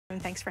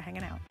And thanks for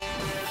hanging out.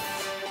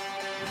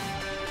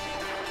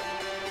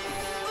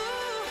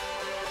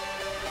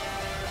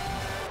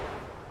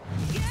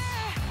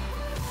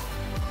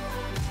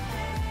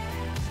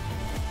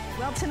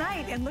 Well,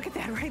 tonight, and look at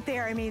that right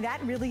there. I mean,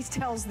 that really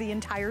tells the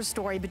entire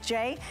story. But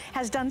Jay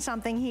has done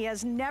something he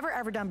has never,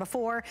 ever done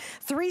before.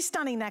 3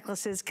 stunning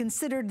necklaces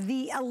considered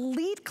the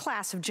elite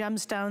class of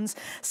gemstones.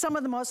 Some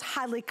of the most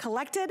highly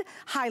collected,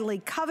 highly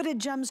coveted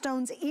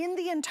gemstones in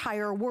the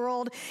entire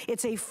world.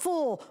 It's a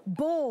full,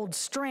 bold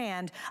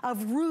strand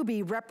of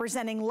ruby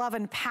representing love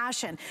and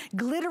passion.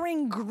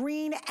 Glittering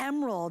green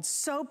emerald,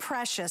 so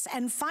precious.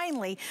 And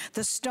finally,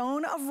 the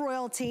stone of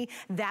royalty,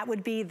 that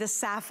would be the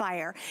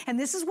sapphire. And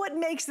this is what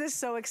makes this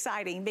so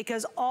exciting,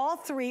 because all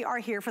 3 are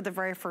here for the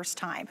very first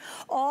time.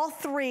 All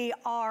 3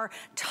 are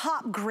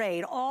top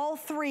grade. All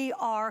 3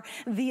 are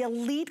the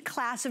elite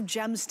class of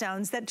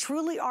gemstones that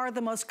truly are the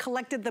most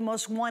collected, the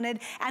most wanted,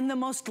 and the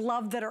most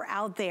loved that are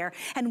out there.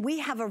 And we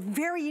have a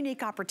very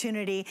unique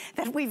opportunity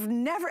that we've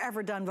never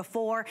ever done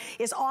before,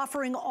 is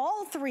offering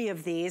all 3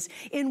 of these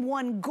in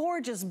one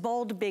gorgeous,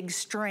 bold, big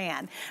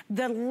strand.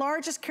 The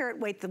largest carat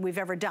weight that we've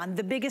ever done,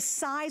 the biggest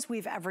size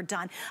we've ever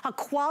done, a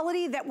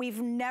quality that we've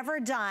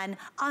never done,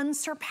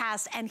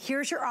 unsurpassed, and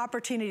here's your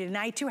opportunity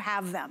tonight to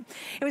have them.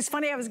 It was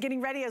funny, I was getting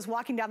ready, I was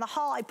walking down the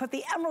hall, I put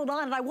the emerald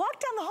on, and I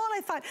walked down the hall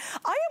and I thought,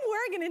 I am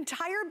wearing an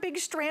entire big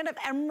strand of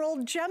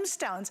emerald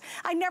gemstones.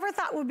 I never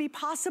thought would be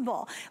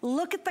possible.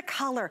 Look at the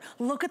color,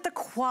 look at the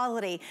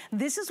quality.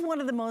 This is one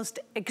of the most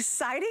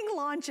exciting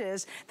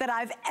launches that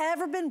I've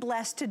ever been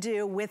blessed to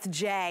do with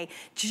Jay.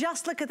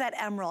 Just look at that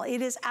emerald.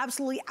 It is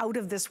absolutely out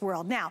of this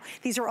world. Now,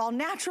 these are all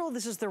natural,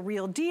 this is the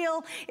real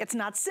deal. It's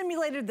not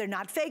simulated, they're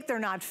not fake, they're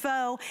not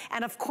faux,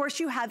 and of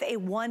course you have a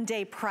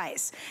one-day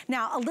price.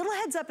 Now, a little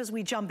heads up as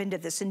we jump into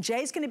this, and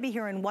Jay's gonna be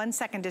here in 1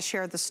 second to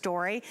share the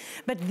story,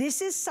 but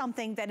this is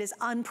something that is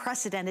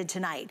unprecedented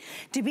tonight.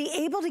 To be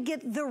able to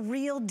get the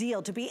real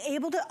deal, to be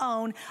able to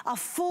own a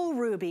full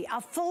ruby,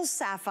 a full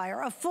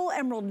sapphire, a full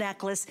emerald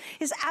necklace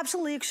is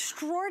absolutely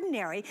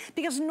extraordinary,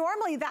 because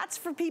normally that's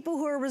for people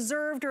who are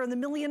reserved or in the $1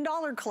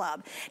 million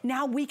club.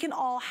 Now we can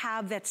all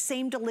have that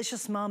same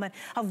delicious moment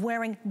of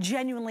wearing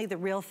genuinely the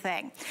real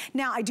thing.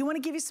 Now, I do wanna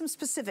give you some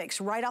specifics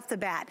right off the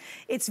bat.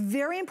 It's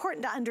very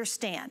important to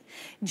understand,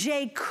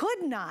 Jay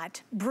could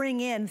not bring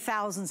in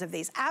thousands of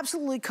these,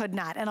 absolutely could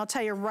not. And I'll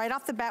tell you right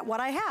off the bat what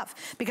I have,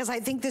 because I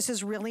think this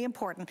is really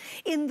important.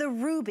 In the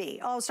ruby,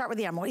 I'll start with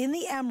the emerald. In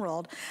the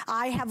emerald,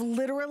 I have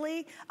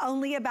literally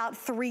only about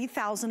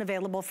 3,000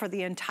 available for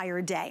the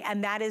entire day,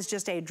 and that is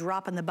just a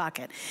drop in the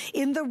bucket.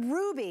 In the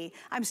ruby,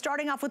 I'm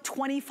starting off with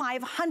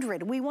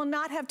 2,500. We will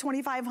not have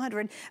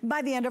 2,500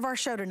 by the end of our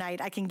show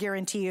tonight, I can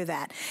guarantee you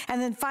that.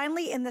 And then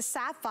finally, in the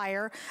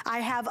sapphire, I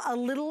have a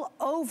little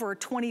over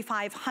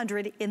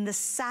 2,500 in the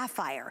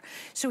sapphire.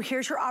 So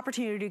here's your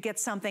opportunity to get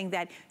something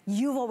that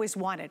you've always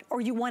wanted,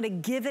 or you want to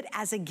give it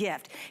as a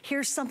gift.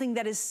 Here's something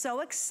that is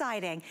so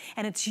exciting,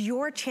 and it's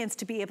your chance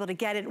to be able to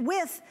get it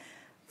with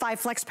 5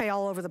 flex pay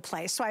all over the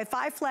place. So I have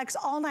 5 flex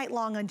all night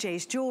long on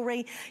Jay's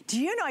jewelry. Do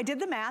you know, I did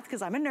the math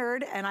because I'm a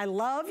nerd and I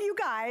love you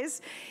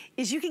guys,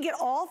 is you can get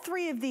all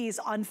 3 of these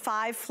on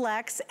 5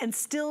 flex and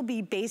still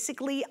be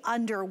basically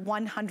under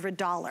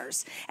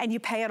 $100. And you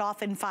pay it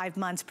off in 5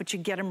 months, but you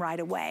get them right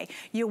away.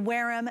 You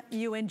wear them,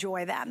 you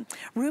enjoy them.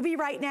 Ruby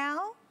right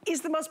now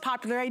is the most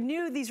popular. I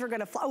knew these were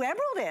gonna fly. Oh,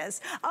 emerald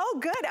is. Oh,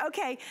 good,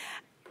 okay.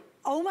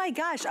 Oh my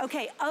gosh,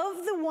 okay,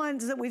 of the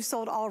ones that we've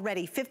sold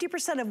already,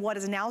 50% of what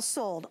is now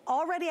sold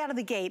already out of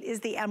the gate is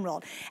the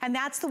emerald. And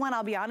that's the one,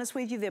 I'll be honest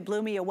with you, that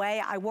blew me away.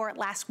 I wore it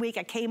last week,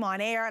 I came on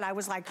air and I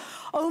was like,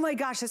 oh my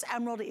gosh, this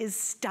emerald is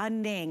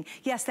stunning.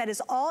 Yes, that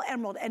is all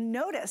emerald. And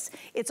notice,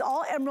 it's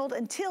all emerald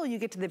until you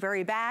get to the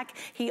very back.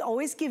 He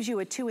always gives you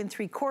a 2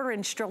 3/4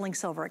 inch sterling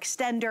silver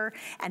extender.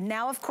 And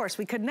now, of course,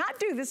 we could not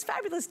do this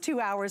fabulous 2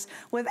 hours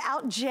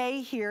without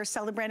Jay here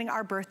celebrating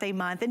our birthday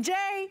month. And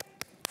Jay,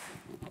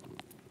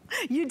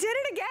 you did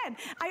it again.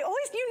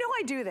 You know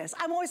I do this.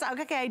 I'm always like,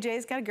 okay,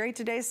 Jay's got a great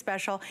today's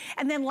special.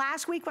 And then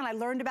last week when I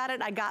learned about it,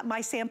 I got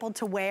my sample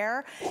to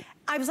wear.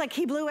 I was like,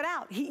 he blew it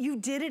out. You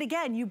did it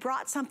again. You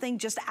brought something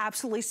just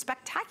absolutely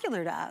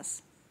spectacular to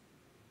us.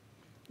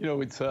 You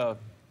know, it's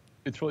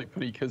really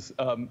funny because,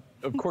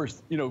 of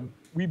course, you know,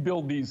 we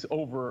build these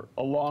over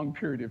a long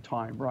period of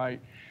time,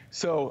 right?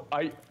 So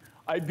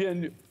I've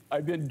been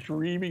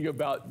dreaming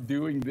about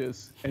doing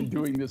this and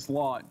doing this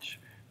launch.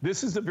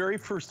 This is the very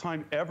first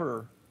time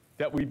ever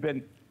that we've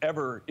been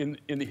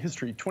in the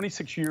history,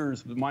 26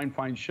 years of the Mind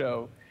Find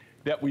show,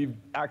 that we've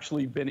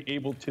actually been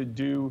able to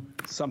do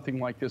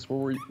something like this,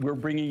 where we're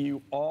bringing you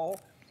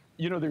all,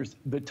 you know, there's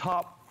the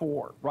top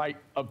 4, right,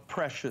 of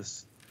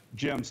precious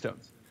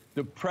gemstones.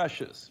 The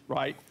precious,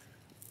 right?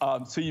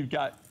 So you've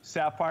got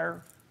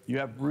sapphire, you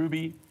have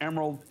ruby,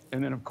 emerald,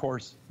 and then of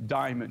course,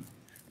 diamond.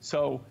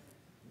 So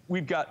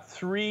we've got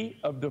 3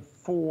 of the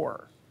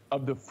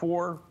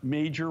 4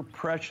 major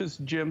precious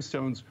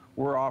gemstones.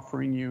 We're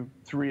offering you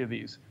 3 of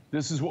these.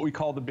 This is what we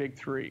call the big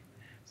 3.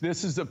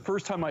 This is the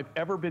first time I've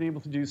ever been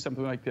able to do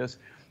something like this.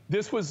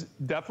 This was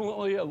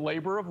definitely a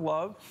labor of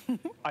love.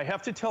 I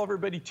have to tell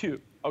everybody too,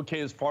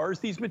 okay, as far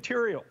as these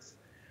materials,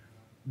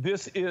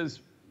 this is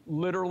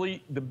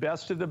literally the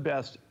best of the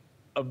best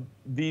of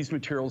these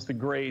materials, the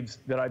grades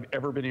that I've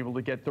ever been able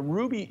to get. The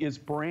ruby is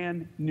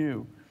brand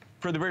new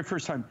for the very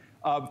first time.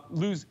 I'm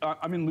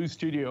in Lou's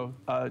studio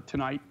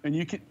tonight, and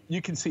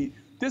you can see,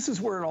 this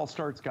is where it all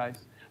starts, guys.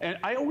 And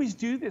I always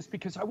do this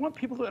because I want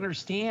people to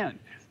understand,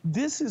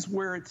 this is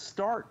where it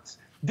starts.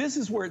 This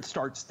is where it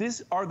starts.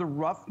 These are the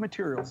rough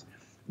materials.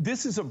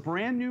 This is a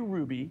brand new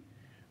ruby.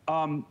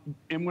 And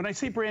when I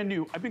say brand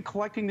new, I've been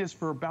collecting this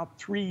for about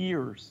 3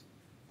 years.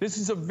 This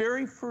is the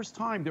very first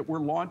time that we're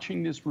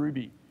launching this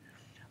ruby.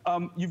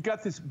 You've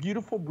got this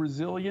beautiful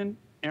Brazilian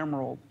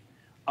emerald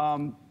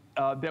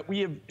that we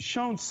have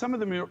shown some of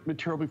the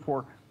material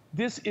before.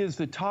 This is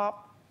the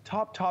top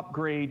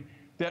grade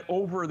that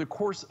over the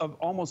course of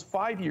almost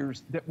 5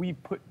 years that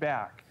we've put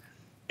back.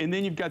 And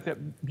then you've got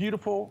that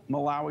beautiful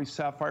Malawi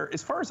sapphire.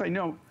 As far as I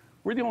know,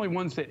 we're the only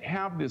ones that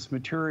have this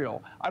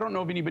material. I don't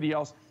know of anybody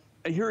else.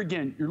 Here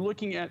again, you're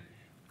looking at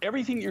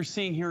everything you're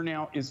seeing here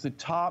now is the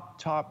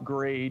top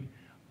grade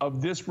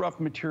of this rough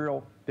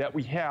material that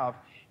we have.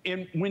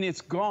 And when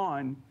it's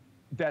gone,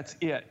 that's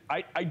it.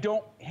 I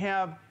don't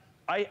have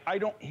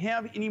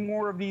any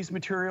more of these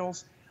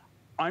materials.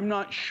 I'm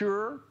not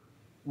sure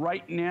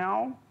right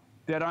now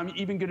that I'm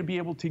even going to be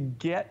able to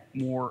get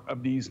more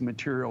of these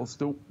materials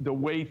the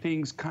way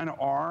things kind of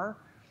are.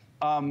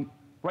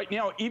 Right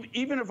now,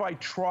 even if I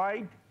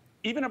tried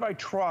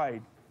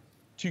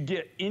to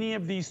get any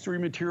of these 3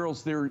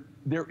 materials, there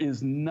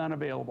is none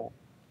available.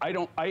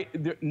 None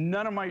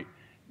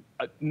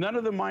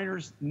of the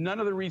miners, none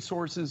of the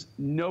resources,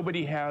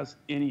 nobody has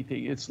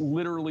anything. It's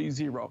literally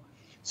zero.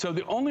 So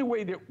the only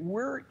way that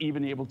we're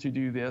even able to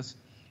do this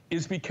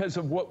is because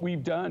of what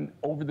we've done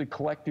over the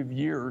collective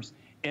years,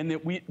 and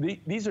that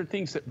these are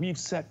things that we've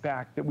set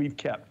back, that we've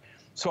kept.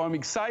 So I'm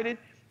excited.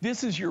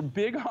 This is your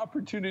big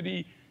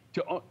opportunity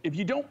to, if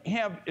you don't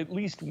have at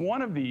least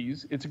one of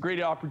these, it's a great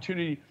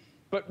opportunity.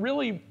 But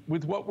really,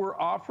 with what we're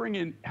offering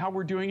and how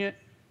we're doing it,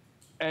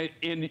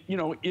 and you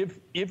know,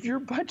 if your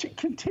budget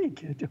can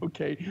take it,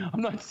 okay,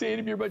 I'm not saying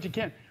if your budget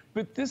can't,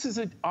 but this is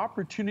an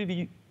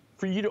opportunity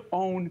for you to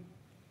own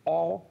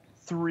all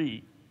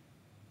three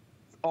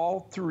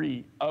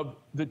of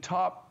the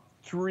top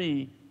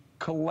 3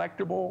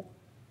 collectible,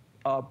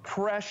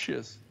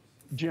 precious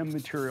gem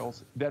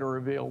materials that are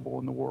available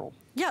in the world.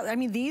 Yeah, I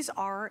mean, these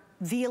are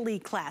the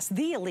elite class.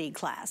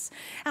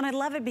 And I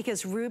love it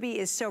because ruby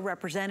is so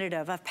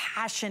representative of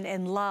passion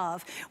and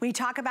love. When you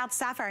talk about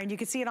sapphire, and you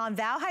can see it on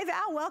Val. Hi,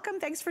 Val, welcome.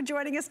 Thanks for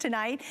joining us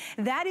tonight.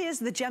 That is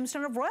the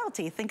gemstone of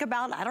royalty. Think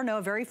about, I don't know,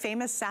 a very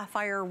famous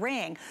sapphire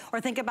ring,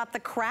 or think about the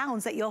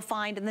crowns that you'll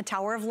find in the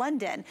Tower of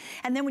London.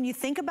 And then when you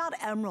think about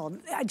emerald,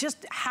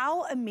 just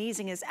how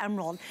amazing is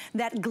emerald?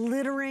 That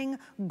glittering,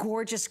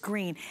 gorgeous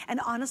green.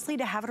 And honestly,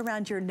 to have it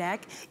around your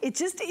neck,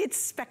 it's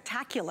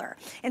spectacular.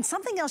 And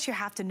something else you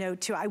have to note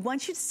too, I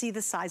want you to see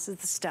the size of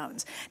the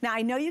stones. Now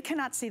I know you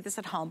cannot see this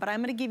at home, but I'm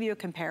gonna give you a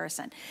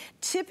comparison.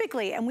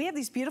 Typically, and we have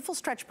these beautiful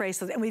stretch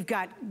bracelets, and we've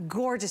got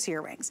gorgeous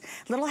earrings.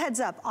 Little heads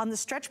up, on the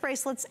stretch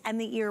bracelets and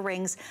the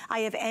earrings, I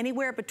have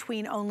anywhere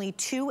between only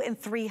 200 and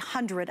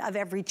 300 of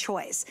every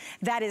choice.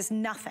 That is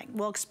nothing.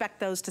 We'll expect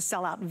those to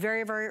sell out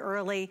very, very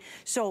early.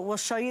 So we'll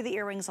show you the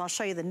earrings, I'll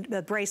show you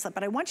the bracelet,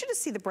 but I want you to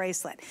see the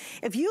bracelet.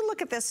 If you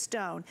look at this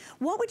stone,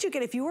 what would you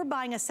get if you were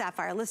buying a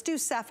sapphire? Let's do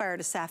sapphire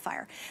to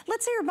sapphire.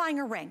 Let's say you're buying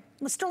a ring,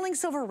 a sterling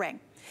silver ring.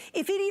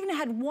 If it even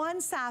had one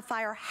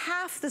sapphire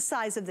half the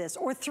size of this,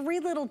 or 3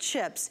 little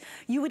chips,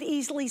 you would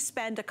easily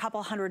spend a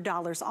couple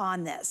 $100s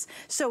on this.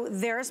 So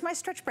there's my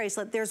stretch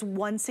bracelet, there's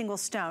one single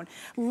stone.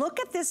 Look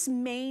at this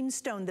main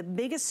stone, the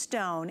biggest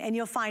stone, and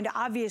you'll find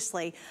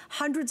obviously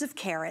hundreds of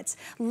carats.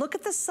 Look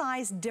at the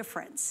size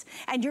difference.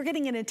 And you're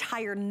getting an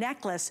entire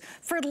necklace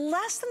for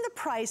less than the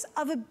price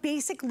of a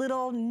basic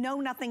little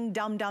know-nothing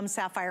dumb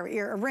sapphire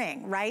ear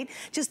ring, right?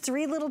 Just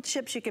 3 little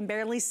chips, you can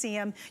barely see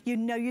them. You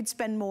know you'd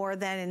spend more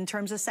than in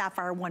terms of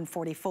sapphire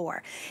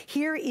 144.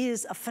 Here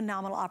is a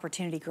phenomenal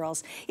opportunity,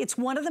 girls. It's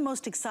one of the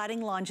most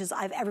exciting launches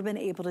I've ever been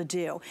able to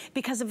do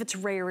because of its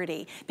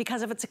rarity,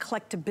 because of its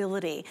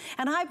collectability.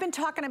 And I've been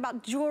talking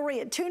about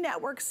jewelry at 2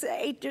 networks,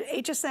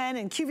 HSN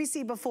and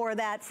QVC before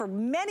that, for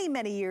many,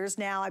 many years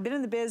now. I've been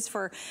in the biz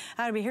for,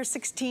 I'll be here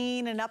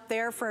 16 and up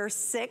there for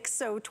 6,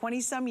 so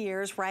 20 some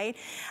years, right?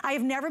 I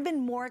have never been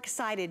more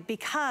excited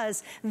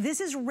because this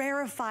is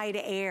rarefied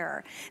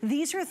air.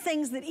 These are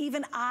things that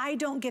even I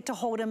don't get to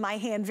hold in my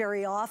hand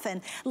very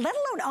often, let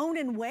alone own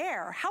and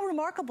wear. How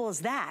remarkable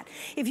is that?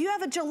 If you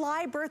have a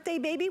July birthday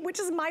baby, which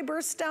is my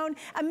birthstone,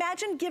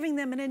 imagine giving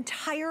them an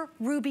entire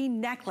ruby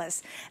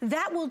necklace.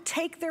 That will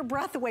take their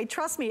breath away.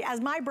 Trust me,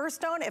 as my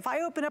birthstone, if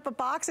I open up a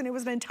box and it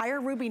was an entire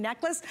ruby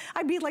necklace,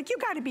 I'd be like, you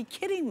gotta be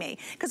kidding me.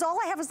 Because all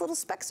I have is little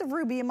specks of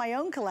ruby in my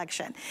own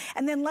collection.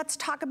 And then let's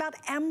talk about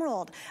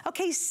emerald.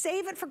 Okay,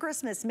 save it for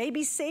Christmas.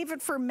 Maybe save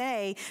it for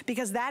May,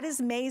 because that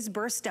is May's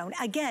birthstone.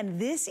 Again,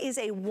 this is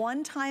a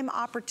one-time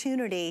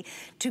opportunity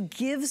to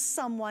give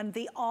someone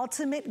the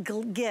ultimate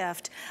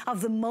gift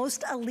of the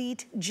most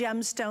elite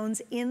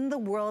gemstones in the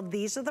world.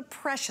 These are the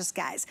precious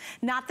guys,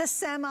 not the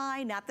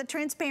semi, not the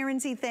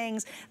transparency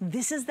things.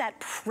 This is that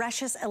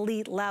precious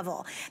elite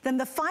level. Then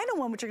the final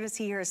one, which you're gonna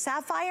see here, is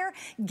sapphire.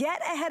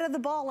 Get ahead of the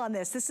ball on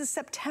this. This is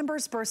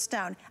September's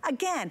birthstone.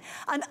 Again,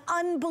 an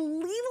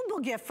unbelievable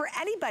gift for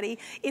anybody.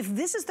 If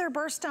this is their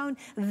birthstone,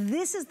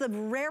 this is the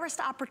rarest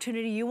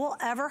opportunity you will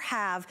ever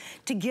have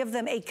to give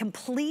them a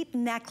complete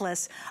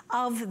necklace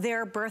of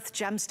their birth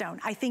gemstone.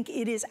 I think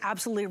it is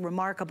absolutely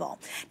remarkable.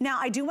 Now,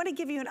 I do want to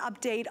give you an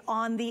update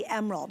on the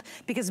emerald,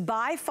 because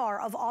by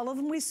far, of all of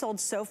them we sold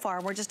so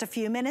far, we're just a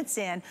few minutes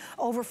in,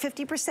 over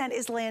 50%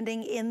 is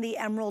landing in the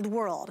emerald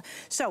world.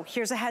 So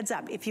here's a heads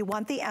up. If you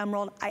want the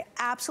emerald, I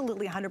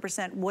absolutely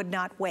 100% would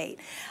not wait.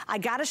 I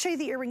gotta show you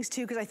the earrings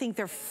too, because I think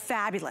they're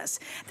fabulous.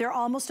 They're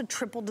almost a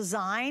triple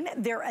design.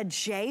 They're a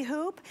J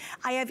hoop.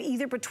 I have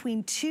either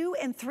between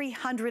 200 and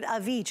 300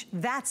 of each.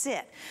 That's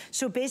it.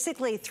 So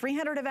basically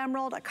 300 of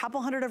emerald, a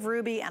couple hundred of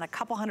ruby, and a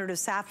couple hundred of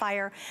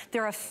sapphire.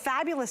 They're a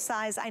fabulous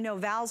size. I know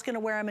Val's gonna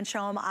wear them and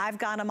show them. I've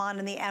got them on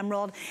in the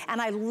emerald,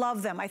 and I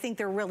love them. I think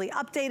they're really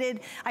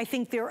updated. I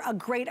think they're a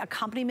great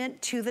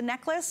accompaniment to the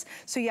necklace.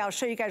 So yeah, I'll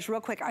show you guys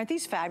real quick. Aren't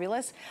these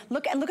fabulous?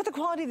 Look at the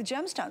quality of the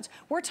gemstones.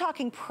 We're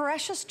talking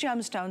precious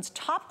gemstones,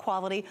 top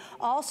quality,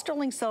 all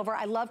sterling silver.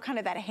 I love kind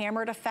of that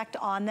hammered effect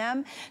on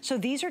them. So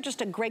these are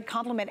just a great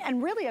compliment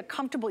and really a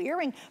comfortable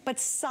earring, but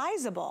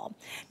sizable.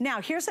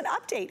 Now, here's an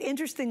update.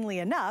 Interestingly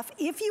enough,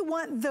 if you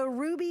want the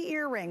ruby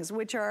earrings,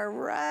 which are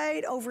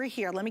right over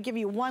here, let me give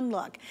you one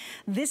look.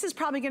 This is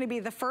probably gonna be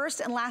the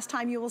first and last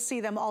time you will see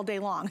them all day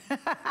long.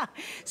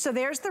 So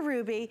there's the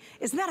ruby.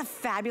 Isn't that a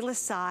fabulous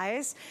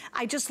size?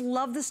 I just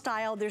love the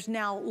style. There's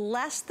now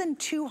less than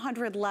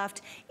 200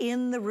 left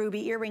in the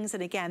ruby earrings.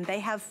 And again, they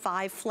have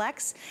 5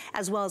 flex,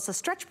 as well as the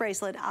stretch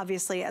bracelet,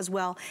 obviously, as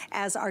well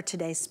as our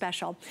today's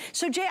special.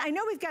 So Jay, I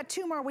know we've got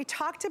 2 more. We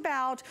talked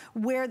about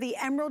where the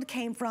emerald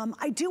came from.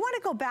 I do want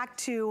to go back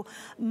to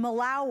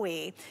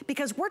Malawi,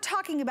 because we're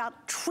talking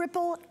about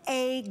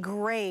AAA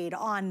grade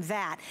on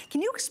that.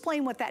 Can you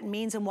explain what that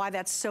means and why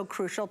that's so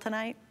crucial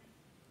tonight?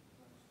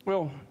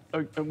 Well,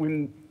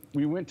 when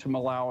we went to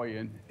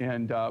Malawi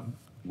and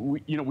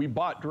we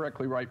bought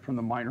directly right from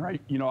the miner.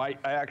 I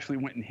actually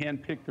went and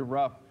handpicked the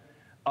rough.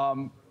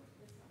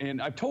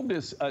 And I've told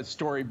this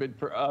story, but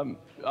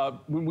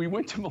when we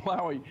went to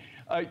Malawi,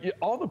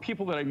 all the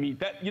people that I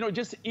meet,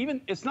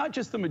 it's not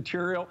just the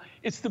material,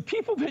 it's the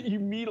people that you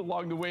meet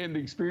along the way and the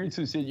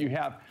experiences that you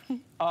have.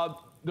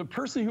 The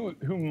person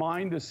who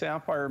mined the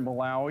sapphire in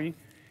Malawi,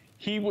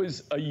 he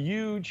was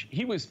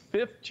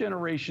 5th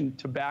generation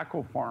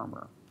tobacco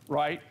farmer,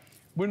 right?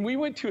 When we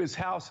went to his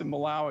house in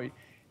Malawi,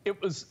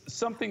 it was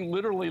something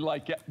literally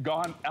like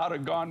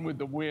Gone with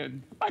the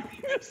Wind. I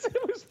mean,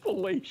 it was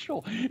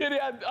palatial.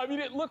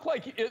 It looked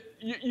like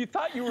you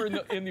thought you were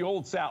in the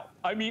old South.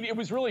 I mean, it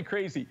was really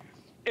crazy.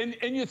 And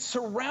it's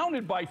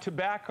surrounded by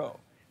tobacco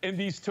and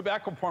these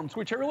tobacco farms,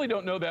 which I really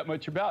don't know that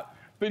much about.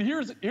 But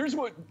here's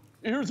what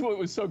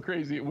was so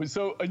crazy. It was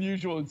so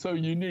unusual and so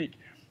unique.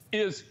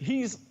 Is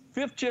he's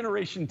 5th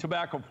generation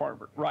tobacco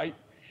farmer, right?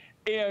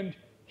 And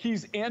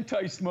he's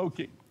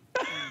anti-smoking.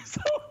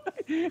 So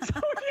he was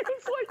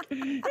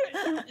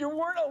like, you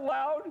weren't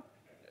allowed,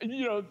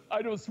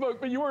 I don't smoke,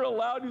 but you weren't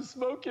allowed to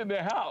smoke in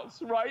the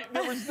house, right?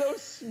 There was no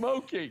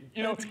smoking.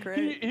 That's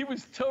great. He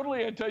was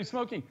totally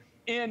anti-smoking.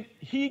 And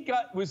he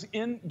was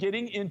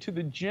getting into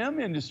the gem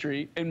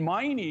industry and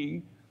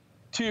mining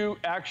to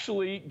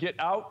actually get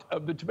out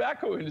of the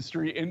tobacco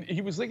industry, and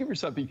he was looking for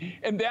something.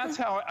 And that's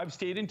how I've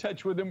stayed in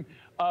touch with him.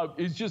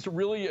 He's just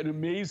really an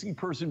amazing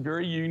person,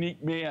 very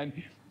unique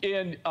man.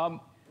 And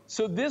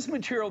so this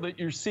material that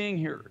you're seeing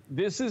here,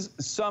 this is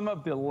some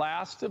of the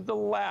last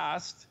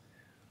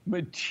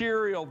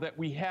material that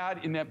we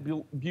had in that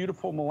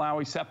beautiful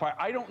Malawi sapphire.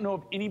 I don't know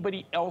of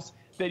anybody else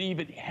that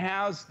even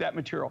has that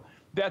material.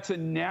 That's a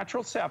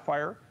natural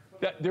sapphire.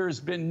 That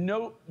there's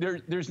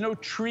no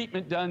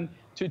treatment done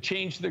to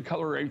change the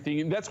color or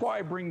anything. And that's why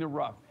I bring the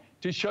rough,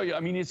 to show you. I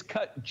mean, it's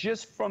cut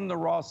just from the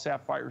raw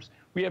sapphires.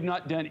 We have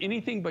not done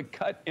anything but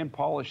cut and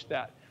polish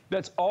that.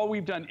 That's all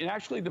we've done. And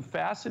actually the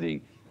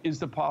faceting is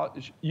the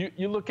polish.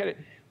 You look at it,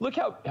 look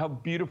how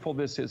beautiful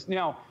this is.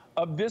 Now,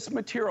 of this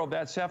material,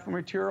 that sapphire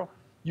material,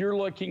 you're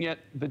looking at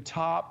the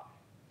top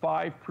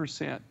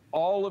 5%.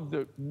 All of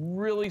the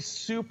really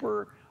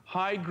super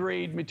high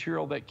grade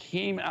material that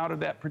came out of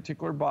that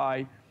particular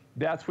buy,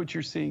 that's what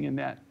you're seeing in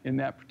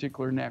that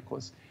particular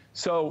necklace.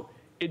 So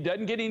it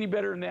doesn't get any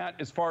better than that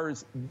as far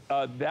as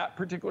that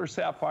particular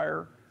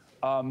sapphire.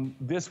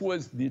 This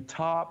was the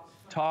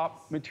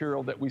top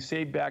material that we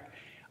saved back.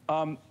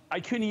 I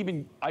couldn't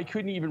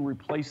even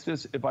replace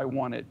this if I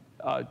wanted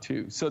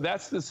to. So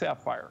that's the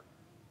sapphire.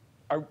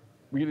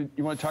 You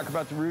want to talk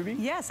about the ruby?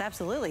 Yes,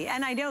 absolutely.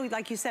 And I know,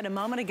 like you said a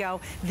moment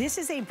ago, this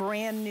is a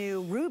brand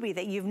new ruby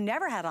that you've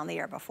never had on the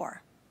air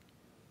before.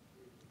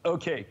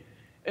 Okay,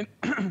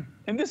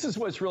 and this is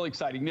what's really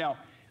exciting. Now,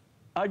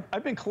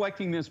 I've been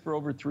collecting this for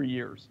over 3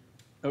 years,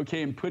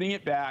 okay, and putting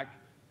it back,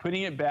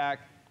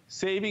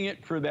 saving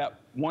it for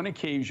that one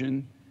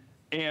occasion.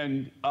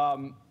 And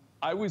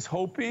I was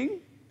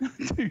hoping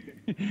to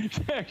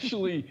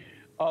actually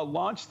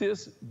launch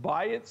this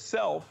by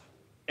itself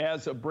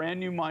as a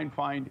brand new mine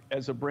find,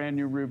 as a brand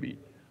new ruby.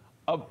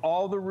 Of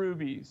all the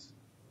rubies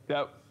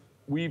that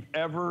we've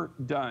ever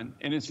done,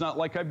 and it's not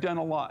like I've done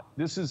a lot,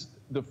 this is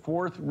the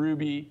 4th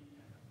ruby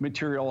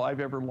material I've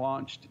ever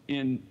launched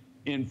in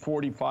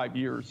 45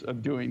 years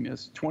of doing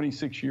this,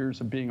 26 years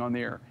of being on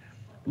the air.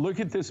 Look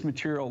at this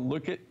material,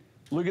 look at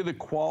the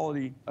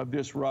quality of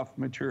this rough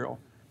material.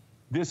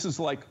 This is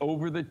like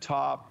over the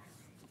top,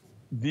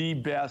 the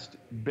best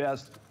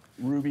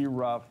ruby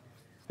rough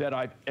that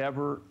I've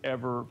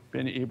ever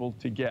been able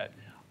to get.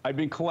 I've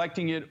been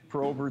collecting it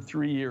for over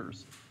 3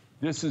 years.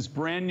 This is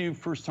brand new,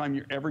 first time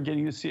you're ever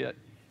getting to see it.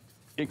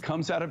 It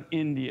comes out of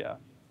India.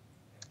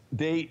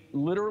 They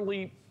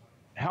literally,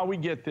 how we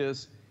get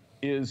this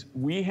is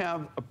we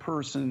have a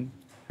person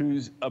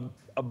who's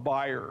a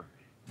buyer.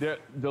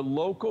 The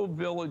local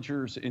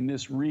villagers in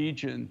this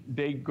region,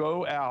 they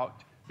go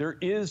out. There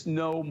is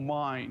no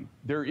mine.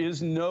 There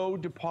is no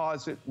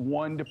deposit,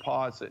 one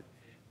deposit.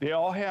 They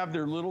all have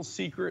their little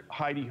secret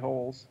hidey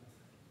holes.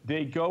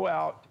 They go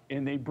out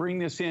and they bring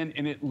this in,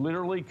 and it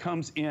literally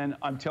comes in,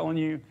 I'm telling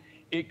you,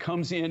 it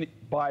comes in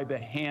by the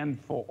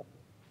handful,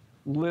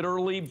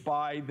 literally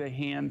by the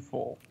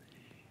handful.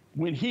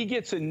 When he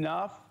gets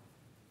enough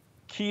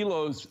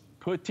kilos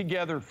put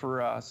together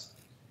for us,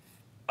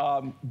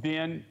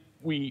 then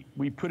we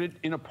put it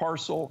in a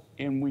parcel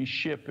and we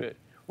ship it.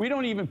 We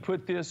don't even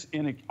put this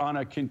on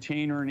a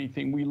container or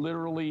anything. We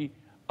literally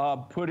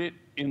put it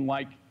in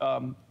like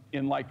an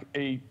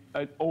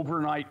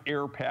overnight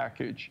air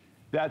package.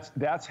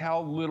 That's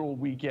how little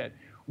we get.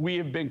 We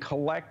have been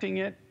collecting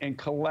it and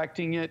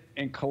collecting it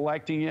and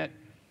collecting it.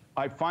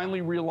 I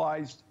finally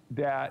realized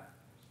that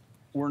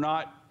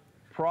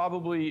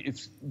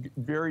it's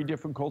very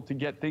difficult to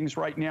get things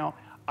right now.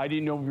 I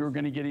didn't know if we were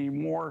going to get any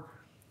more.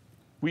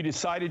 We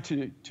decided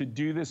to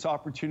do this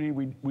opportunity.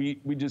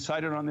 We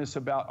decided on this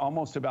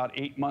almost about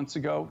 8 months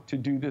ago to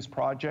do this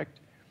project.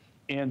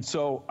 And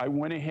so I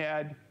went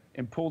ahead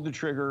and pulled the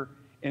trigger.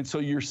 And so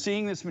you're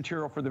seeing this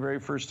material for the very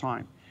first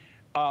time.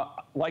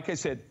 Like I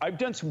said, I've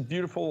done some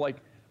beautiful, like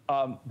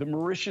the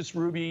Mauritius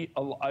ruby.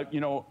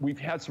 We've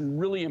had some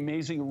really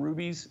amazing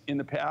rubies in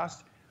the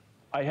past.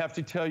 I have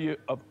to tell you,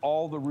 of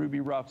all the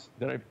ruby roughs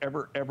that I've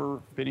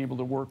ever been able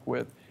to work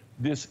with,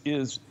 this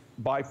is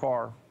by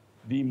far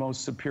the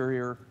most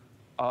superior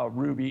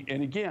ruby.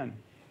 And again,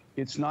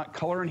 it's not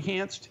color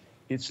enhanced,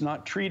 it's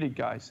not treated,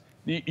 guys.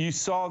 You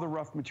saw the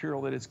rough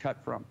material that it's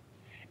cut from.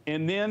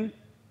 And then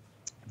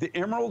the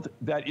emerald,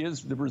 that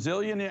is the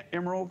Brazilian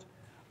emerald,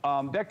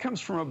 that comes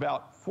from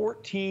about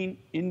 14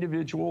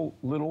 individual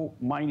little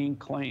mining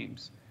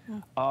claims.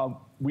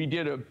 We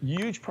did a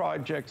huge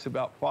project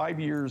about 5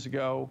 years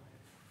ago.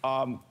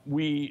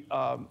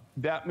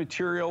 That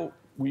material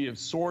we have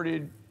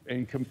sorted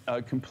and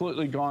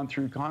completely gone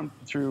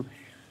through.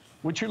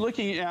 What you're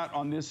looking at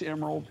on this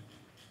emerald,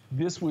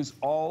 this was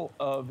all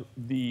of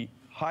the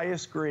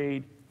highest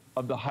grade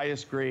of the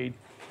highest grade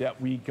that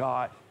we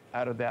got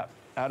out of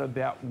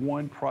that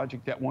one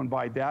project, that one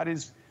buy. That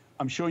is,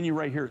 I'm showing you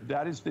right here,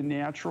 that is the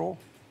natural.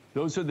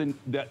 Those are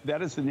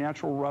that is the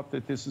natural rough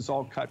that this is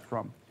all cut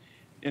from.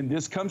 And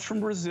this comes from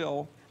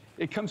Brazil.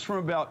 It comes from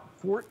about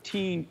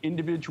 14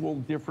 individual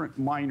different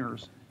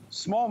miners,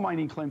 small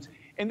mining claims.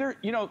 And they're,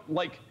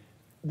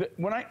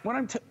 when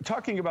I'm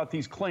talking about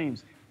these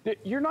claims,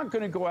 you're not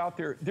going to go out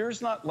there.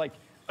 There's not like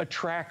a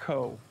track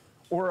hoe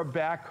or a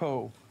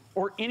backhoe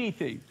or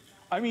anything.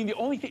 I mean, the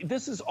only thing,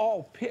 this is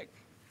all pick,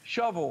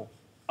 shovel.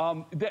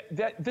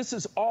 This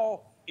is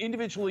all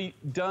individually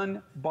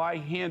done by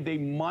hand. They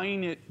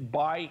mine it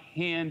by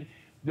hand,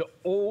 the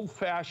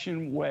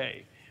old-fashioned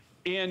way.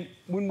 And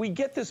when we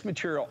get this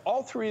material,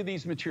 all three of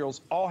these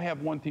materials all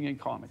have one thing in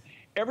common.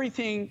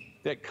 Everything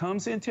that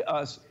comes into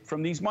us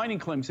from these mining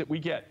claims that we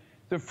get,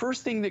 the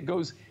first thing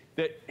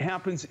that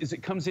happens is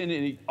it comes in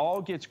and it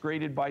all gets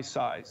graded by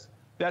size.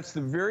 That's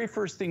the very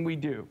first thing we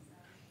do.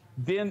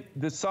 Then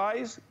the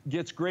size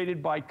gets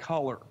graded by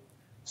color.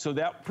 So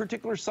that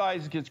particular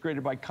size gets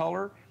graded by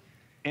color.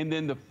 And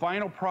then the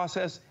final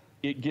process,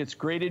 it gets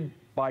graded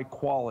by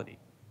quality,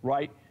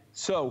 right?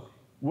 So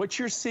what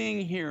you're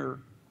seeing here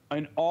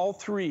in all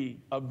three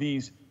of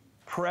these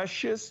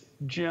precious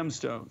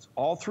gemstones,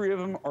 all three of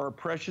them are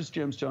precious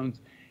gemstones,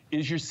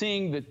 is you're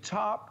seeing the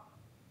top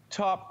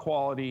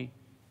quality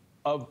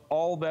of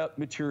all that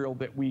material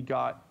that we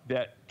got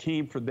that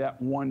came from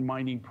that one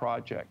mining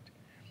project.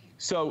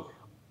 So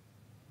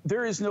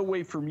there is no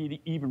way for me to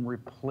even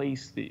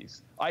replace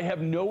these. I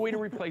have no way to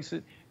replace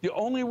it. The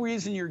only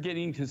reason you're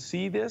getting to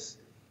see this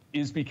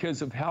is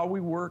because of how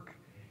we work,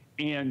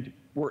 and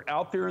we're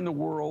out there in the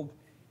world,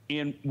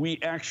 and we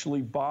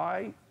actually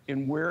buy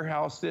and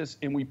warehouse this,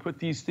 and we put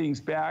these things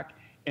back,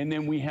 and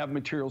then we have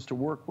materials to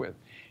work with.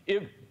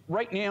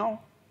 Right now,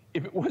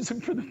 if it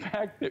wasn't for the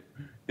fact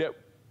that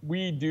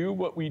we do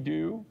what we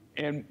do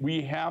and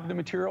we have the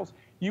materials,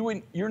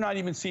 you're not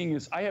even seeing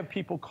this. I have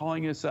people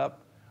calling us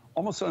up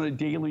almost on a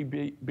daily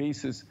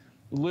basis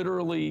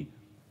literally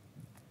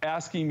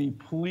asking me,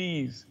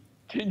 please,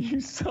 can you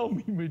sell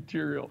me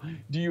material?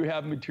 Do you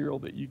have material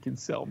that you can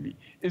sell me?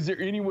 Is there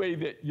any way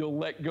that you'll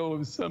let go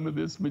of some of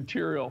this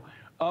material?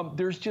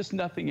 There's just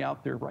nothing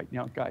out there right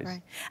now, guys.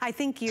 Right. I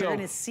think you're going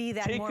to see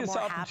that more and more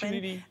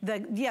happen.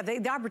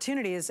 The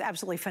opportunity is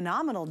absolutely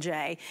phenomenal,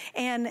 Jay.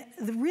 And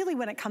really,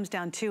 when it comes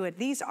down to it,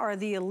 these are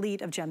the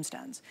elite of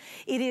gemstones.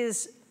 It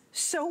is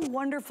so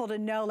wonderful to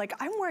know, like,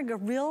 I'm wearing a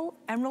real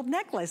emerald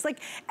necklace. Like,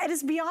 it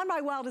is beyond my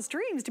wildest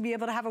dreams to be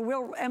able to have a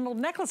real emerald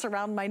necklace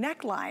around my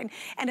neckline.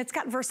 And it's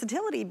got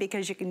versatility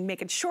because you can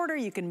make it shorter,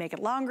 you can make it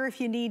longer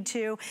if you need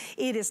to.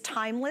 It is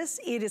timeless,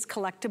 it is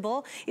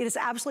collectible. It is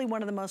absolutely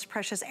one of the most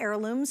precious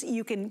heirlooms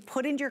you can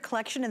put into your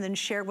collection and then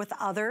share with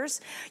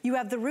others. You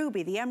have the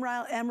ruby, the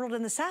emerald,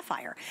 and the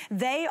sapphire.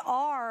 They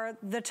are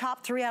the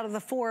top 3 out of the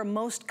 4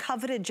 most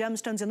coveted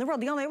gemstones in the world.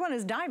 The only one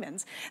is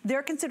diamonds.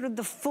 They're considered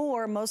the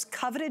 4 most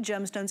coveted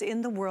gemstones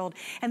in the world,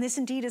 and this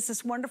indeed is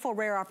this wonderful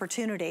rare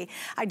opportunity.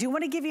 I do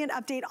want to give you an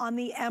update on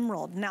the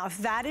emerald. Now, if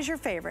that is your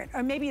favorite,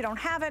 or maybe you don't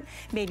have it,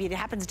 maybe it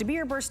happens to be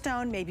your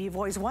birthstone, maybe you've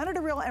always wanted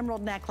a real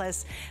emerald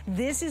necklace,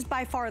 this is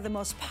by far the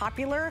most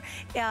popular.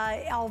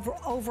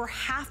 Over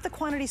half the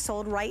quantity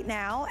sold right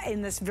now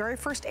in this very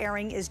first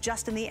airing is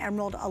just in the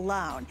emerald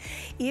alone.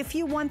 If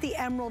you want the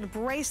emerald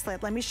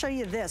bracelet, let me show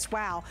you this.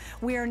 Wow,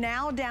 we are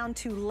now down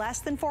to less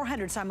than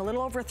 400, so I'm a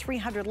little over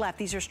 300 left.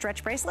 These are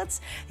stretch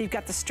bracelets. You've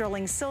got the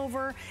sterling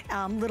silver,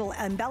 little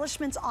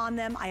embellishments on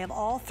them. I have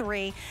all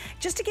 3.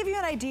 Just to give you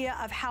an idea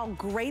of how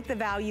great the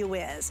value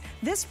is,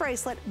 this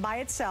bracelet by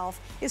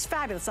itself is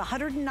fabulous,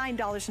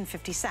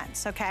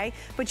 $109.50, okay?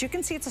 But you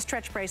can see it's a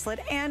stretch bracelet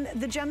and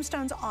the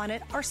gemstones on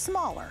it are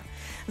smaller.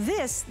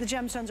 The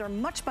gemstones are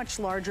much, much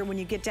larger when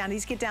you get down.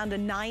 These get down to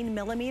 9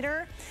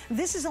 millimeter.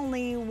 This is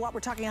only, what we're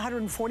talking,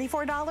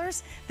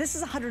 $144. This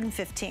is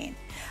 $115.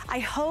 I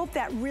hope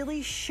that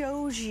really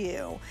shows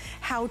you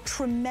how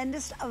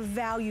tremendous of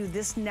value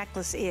this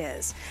necklace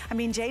is. I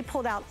mean, Jay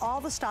pulled out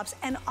all the stops,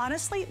 and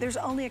honestly, there's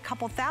only a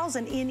couple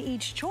thousand in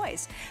each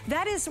choice.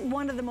 That is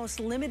one of the most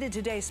limited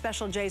today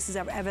special Jay's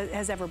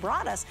has ever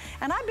brought us,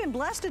 and I've been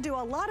blessed to do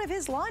a lot of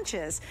his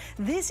launches.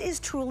 This is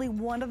truly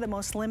one of the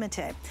most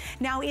limited.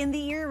 Now, in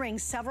the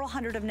earrings, several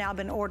hundred have now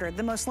been ordered.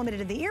 The most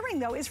limited in the earring,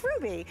 though, is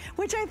ruby,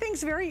 which I think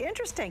is very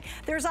interesting.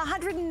 There's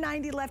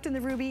 190 left in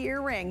the ruby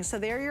earrings, so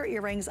there are your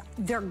earrings.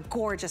 They're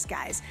gorgeous,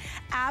 guys.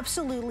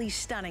 Absolutely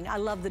stunning. I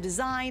love the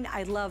design.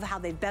 I love how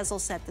they bezel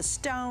set the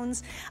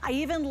stones. I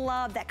even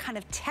love that kind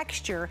of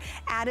texture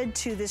added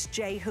to this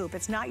J hoop.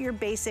 It's not your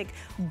basic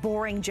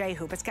boring J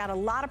hoop. It's got a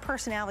lot of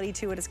personality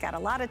to it. It's got a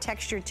lot of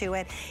texture to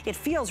it. It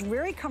feels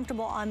very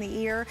comfortable on the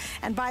ear.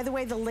 And by the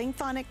way, the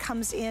length on it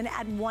comes in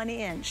at 1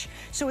 inch.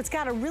 So it's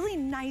got a really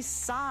nice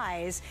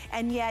size,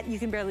 and yet you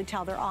can barely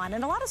tell they're on.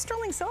 And a lot of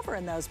sterling silver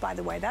in those, by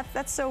the way.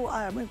 That's so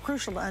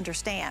crucial to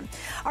understand.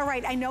 All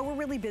right, I know we're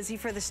really busy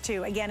for this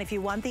too. Again, if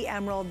you want the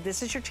emerald,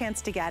 this is your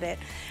chance to get it.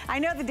 I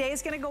know the day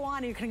is gonna go on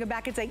and you're gonna go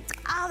back and say,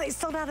 oh, they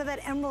sold out of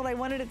that emerald. I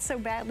wanted it so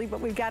badly, but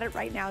we've got it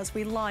right now as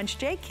we launch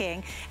Jay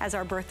King as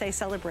our birthday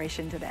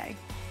celebration today.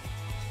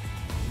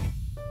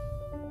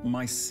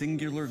 My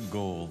singular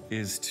goal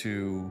is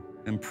to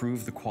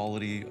improve the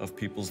quality of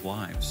people's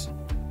lives.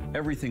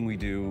 Everything we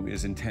do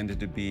is intended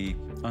to be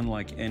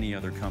unlike any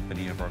other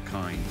company of our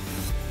kind.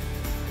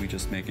 We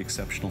just make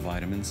exceptional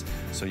vitamins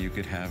so you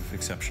could have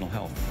exceptional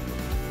health.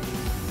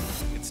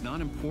 It's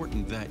not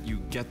important that you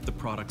get the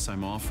products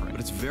I'm offering,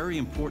 but it's very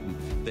important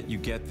that you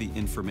get the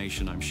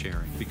information I'm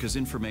sharing, because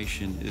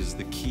information is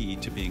the key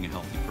to being a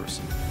healthy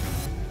person.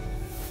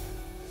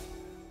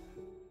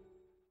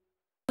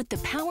 With the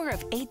power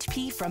of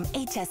HP from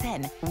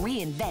HSN,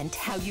 reinvent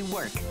how you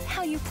work,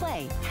 how you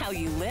play, how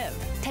you live.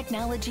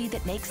 Technology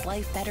that makes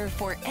life better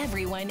for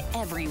everyone,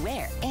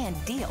 everywhere, and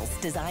deals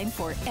designed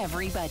for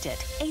every budget.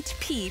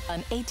 HP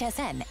on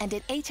HSN and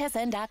at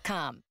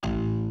hsn.com.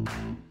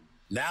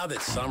 Now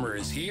that summer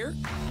is here,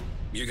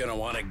 you're going to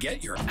want to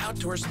get your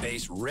outdoor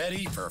space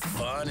ready for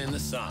fun in the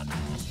sun.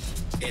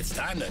 It's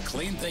time to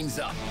clean things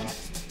up,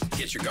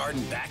 get your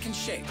garden back in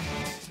shape,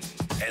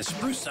 and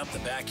spruce up the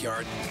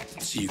backyard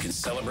so you can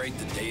celebrate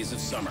the days of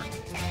summer.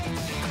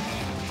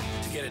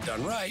 To get it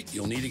done right,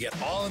 you'll need to get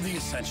all of the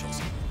essentials.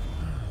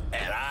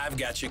 And I've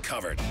got you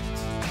covered.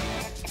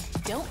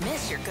 Don't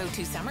miss your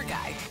go-to summer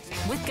guide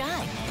with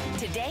Guy,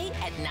 today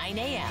at 9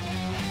 a.m.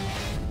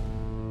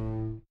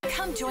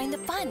 Come join the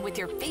fun with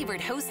your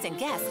favorite hosts and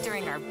guests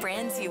during our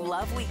Brands You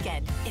Love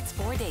weekend. It's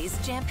 4 days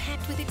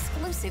jam-packed with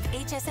exclusive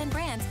HSN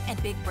brands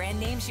and big brand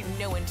names you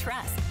know and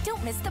trust.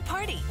 Don't miss the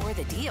party or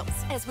the deals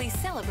as we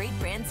celebrate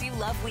Brands You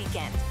Love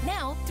weekend,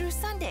 now through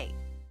Sunday.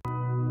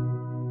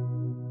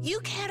 You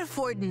can't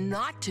afford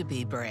not to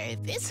be brave.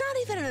 It's not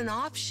even an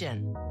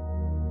option.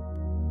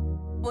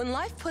 When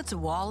life puts a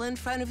wall in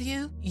front of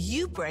you,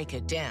 you break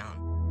it down.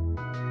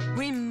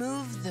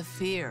 Remove the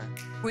fear.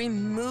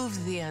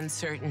 Remove the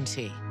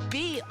uncertainty.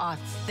 Be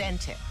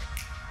authentic.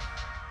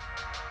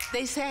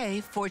 They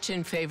say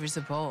fortune favors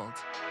the bold.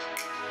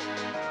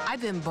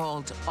 I've been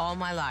bold all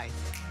my life,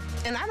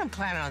 and I don't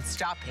plan on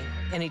stopping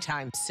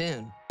anytime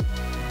soon.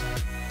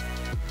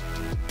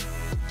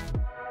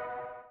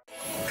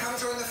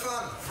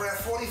 for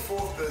our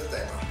 44th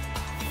birthday month.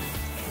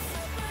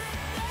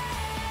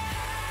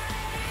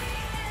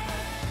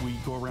 We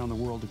go around the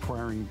world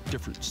acquiring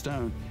different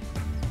stone.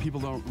 People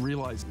don't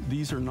realize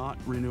these are not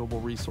renewable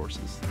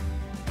resources.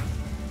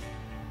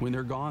 When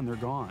they're gone, they're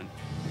gone.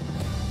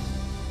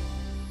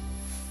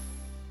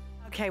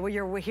 Okay, well,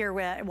 you're here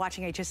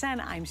watching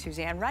HSN. I'm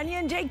Suzanne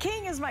Runyon. Jay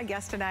King is my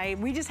guest tonight.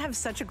 We just have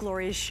such a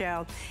glorious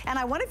show. And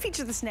I want to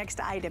feature this next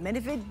item. And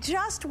if it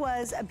just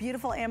was a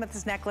beautiful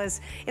amethyst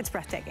necklace, it's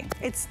breathtaking.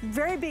 It's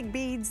very big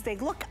beads. They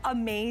look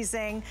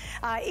amazing.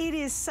 It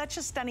is such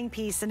a stunning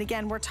piece. And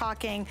again, we're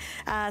talking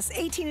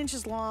 18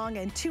 inches long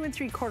and 2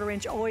 3/4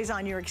 inch always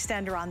on your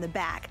extender on the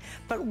back.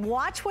 But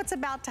watch what's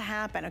about to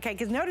happen, okay?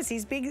 Because notice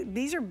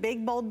these are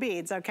big, bold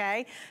beads,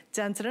 okay?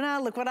 Dun, dun,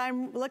 dun,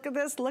 dun. Look at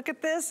this, look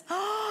at this.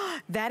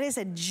 That is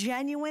a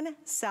genuine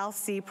South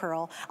Sea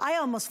pearl. I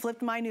almost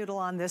flipped my noodle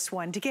on this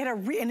one to get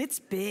and it's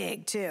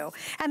big too.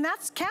 And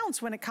that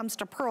counts when it comes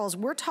to pearls.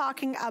 We're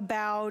talking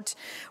about,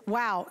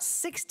 wow,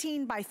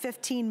 16 by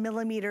 15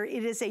 millimeter.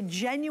 It is a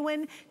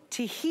genuine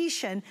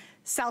Tahitian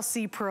South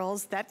Sea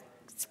pearls.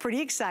 It's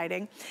pretty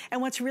exciting. And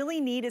what's really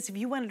neat is if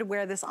you wanted to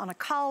wear this on a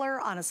collar,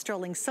 on a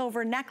sterling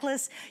silver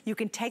necklace, you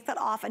can take that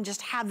off and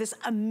just have this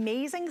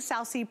amazing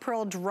South Sea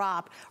pearl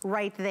drop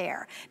right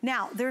there.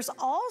 Now, there's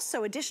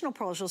also additional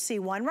pearls. You'll see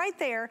one right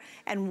there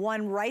and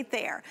one right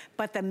there.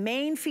 But the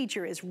main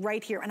feature is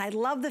right here. And I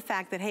love the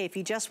fact that, hey, if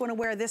you just want to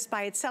wear this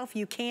by itself,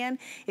 you can.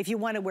 If you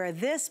want to wear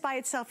this by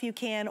itself, you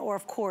can. Or,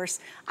 of course,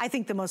 I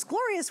think the most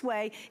glorious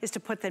way is to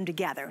put them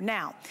together.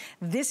 Now,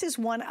 this is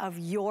one of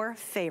your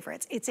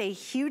favorites. It's a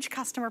huge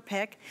customer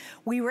pick.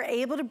 We were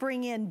able to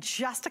bring in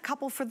just a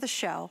couple for the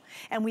show,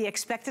 and we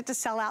expect it to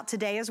sell out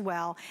today as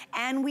well.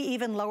 And we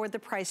even lowered the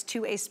price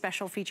to a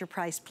special feature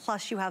price,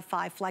 plus you have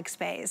 5 flex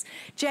pays.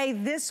 Jay,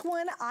 this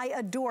one I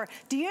adore.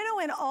 Do you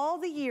know, in all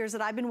the years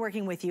that I've been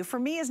working with you, for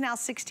me is now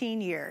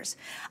 16 years,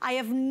 I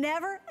have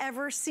never,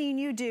 ever seen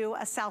you do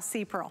a South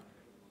Sea pearl.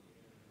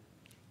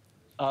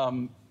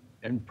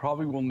 And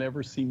probably will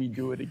never see me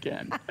do it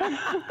again.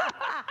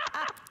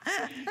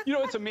 You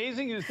know, what's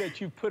amazing is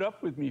that you've put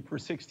up with me for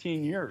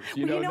 16 years.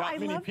 You know, not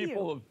many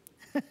people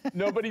have,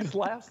 nobody's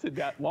lasted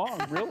that long,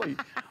 really.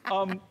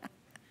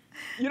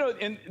 You know,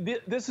 and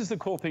this is the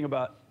cool thing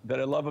that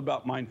I love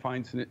about Mine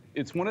Finds, and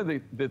it's one of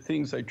the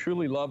things I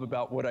truly love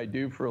about what I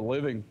do for a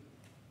living.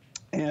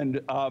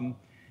 And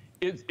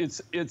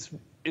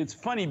it's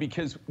funny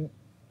because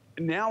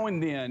now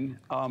and then,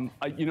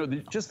 you know,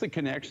 just the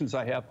connections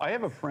I have. I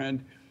have a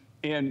friend,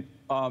 and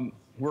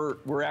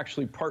we're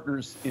actually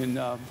partners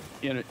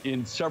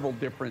in several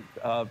different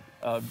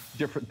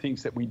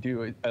things that we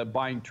do.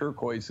 Buying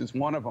turquoise is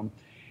one of them,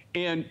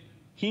 and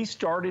he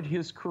started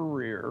his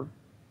career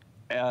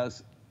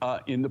as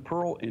in the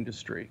pearl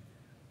industry,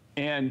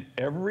 and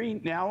every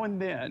now and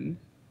then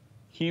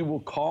he will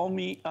call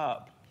me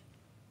up,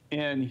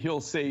 and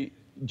he'll say,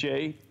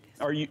 "Jay,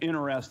 are you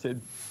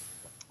interested?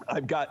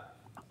 I've got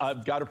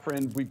a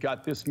friend. We've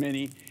got this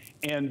many,"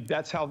 and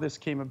that's how this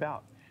came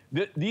about.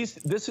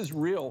 This is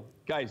real,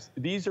 guys.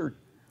 These are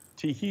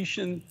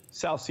Tahitian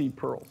South Sea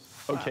pearls,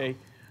 okay? Wow.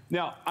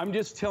 Now, I'm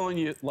just telling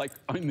you, like,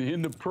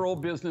 in the pearl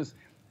business,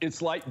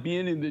 it's like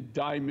being in the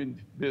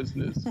diamond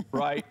business,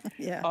 right?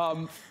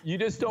 Yeah. You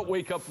just don't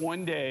wake up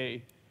one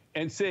day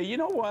and say, you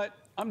know what?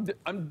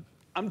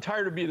 I'm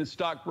tired of being a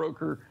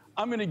stockbroker.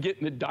 I'm going to get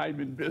in the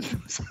diamond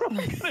business. I'm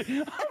going to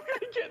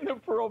get in the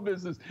pearl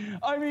business.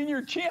 I mean,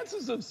 your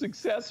chances of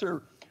success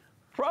are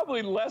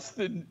probably less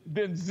than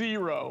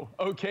zero,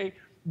 okay?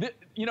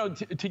 You know,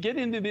 to get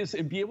into this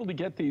and be able to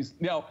get these.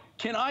 Now,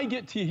 can I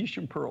get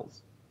Tahitian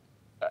pearls?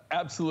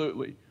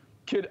 Absolutely.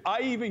 Could I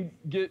even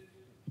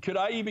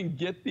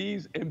get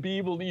these and be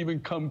able to even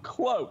come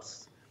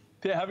close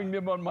to having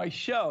them on my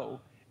show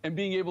and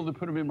being able to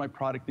put them in my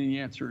product? The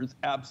answer is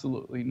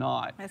absolutely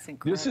not. That's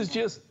incredible. This is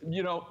just,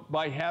 you know,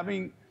 by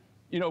having,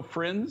 you know,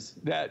 friends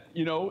that,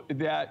 you know,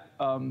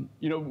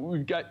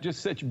 we've got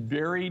just such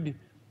varied.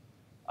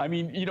 I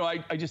mean, you know,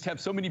 I just have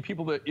so many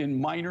people that in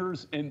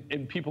miners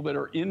and people that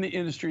are in the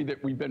industry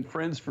that we've been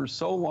friends for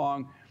so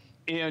long.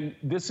 And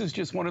this is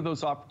just one of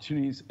those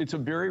opportunities. It's a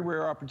very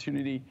rare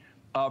opportunity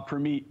for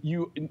me.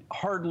 You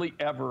hardly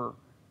ever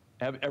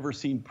have ever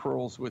seen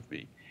pearls with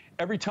me.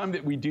 Every time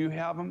that we do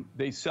have them,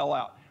 they sell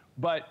out.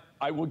 But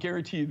I will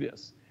guarantee you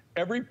this.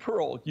 Every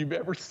pearl you've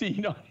ever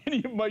seen on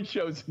any of my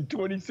shows in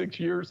 26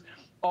 years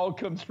all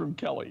comes from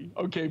Kelly.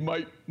 Okay,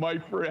 my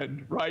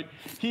friend, right?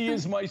 He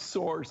is my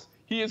source.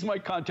 He is my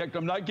contact.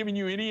 I'm not giving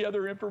you any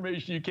other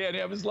information. You can't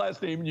have his last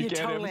name, and you can't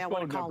have his phone number. I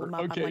want to call him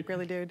up. Okay. I'm like,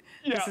 really, dude?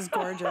 Yeah. This is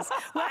gorgeous.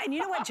 Well, and you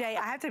know what, Jay?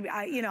 I have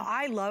to, you know,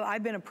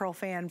 I've been a pearl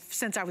fan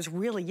since I was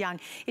really young.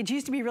 It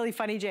used to be really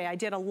funny, Jay. I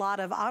did a lot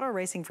of auto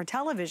racing for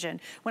television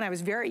when I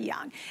was very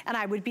young. And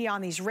I would be on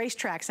these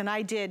racetracks, and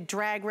I did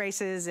drag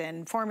races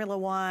and Formula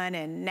One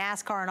and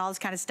NASCAR and all this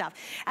kind of stuff.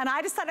 And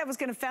I just thought I was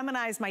going to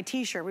feminize my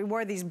t-shirt. We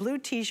wore these blue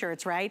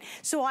t-shirts, right?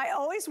 So I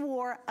always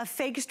wore a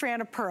fake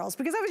strand of pearls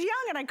because I was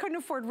young and I couldn't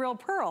afford real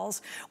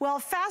pearls. Well,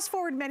 fast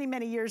forward many,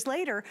 many years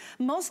later,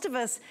 most of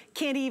us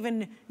can't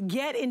even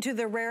get into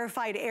the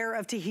rarefied air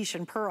of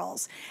Tahitian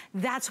pearls.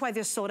 That's why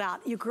they're sold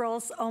out. You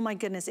girls, oh my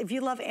goodness, if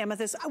you love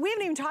amethyst, we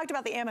haven't even talked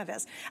about the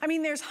amethyst. I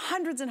mean, there's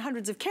hundreds and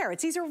hundreds of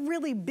carats. These are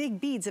really big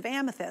beads of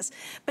amethyst.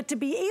 But to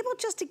be able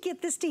just to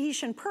get this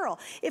Tahitian pearl,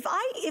 if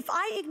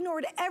I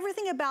ignored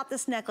everything about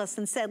this necklace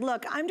and said,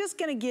 look, I'm just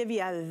gonna give you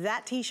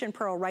that Tahitian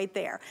pearl right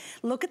there.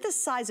 Look at the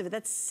size of it.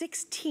 That's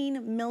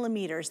 16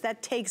 millimeters.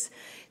 That takes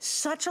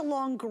such a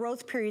long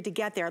growth period to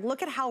get there.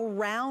 Look at how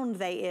round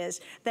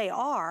they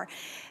are.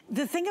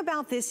 The thing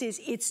about this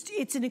is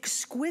it's an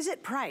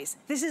exquisite price.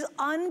 This is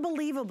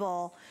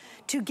unbelievable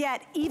to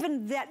get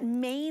even that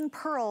main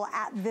pearl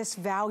at this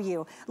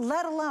value,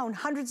 let alone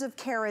hundreds of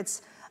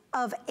carats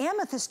of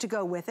amethyst to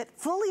go with it,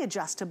 fully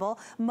adjustable,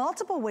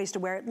 multiple ways to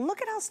wear it.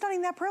 Look at how stunning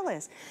that pearl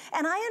is.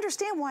 And I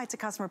understand why it's a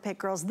customer pick,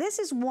 girls. This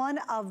is one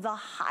of the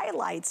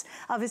highlights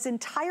of his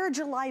entire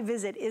July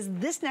visit is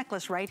this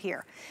necklace right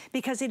here,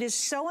 because it is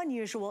so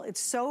unusual, it's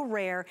so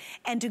rare,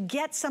 and to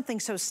get something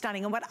so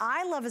stunning. And what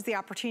I love is the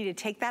opportunity to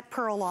take that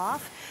pearl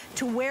off,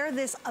 to wear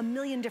this a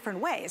million different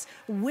ways,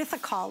 with a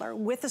collar,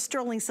 with a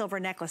sterling silver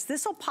necklace.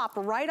 This will pop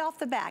right off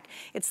the back.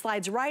 It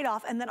slides right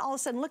off, and then all of a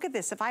sudden, look at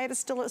this. If I had a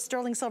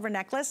sterling silver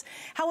necklace,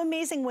 how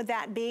amazing would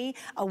that be?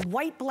 A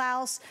white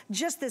blouse,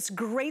 just this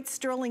great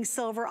sterling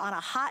silver on a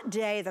hot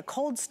day, the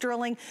cold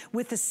sterling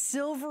with the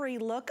silvery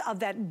look of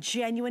that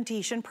genuine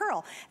Tahitian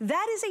pearl.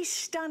 That is a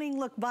stunning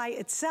look by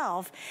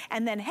itself.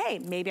 And then, hey,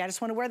 maybe I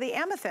just want to wear the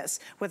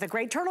amethyst with a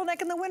great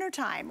turtleneck in the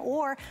wintertime,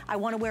 or I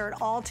want to wear it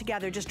all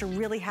together just to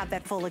really have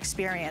that full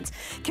experience.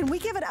 Can we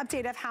give an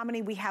update of how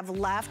many we have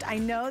left? I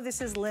know this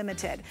is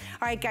limited.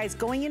 All right, guys,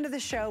 going into the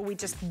show, we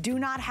just do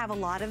not have a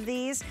lot of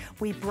these.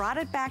 We brought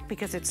it back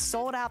because it's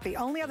sold out the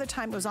only other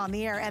time it was on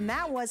the air, and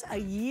that was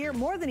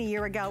more than a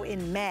year ago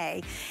in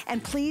May.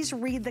 And please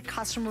read the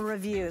customer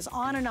reviews,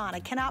 on and on. I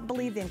cannot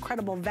believe the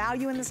incredible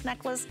value in this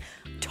necklace.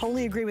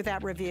 Totally agree with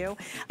that review.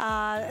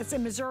 It's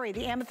in Missouri.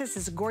 The amethyst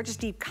is a gorgeous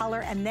deep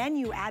color, and then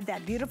you add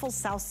that beautiful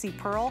South Sea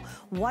pearl.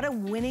 What a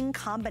winning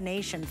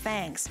combination,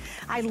 thanks.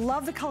 I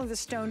love the color of the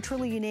stone,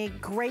 truly unique,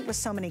 great with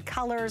so many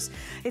colors.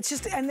 It's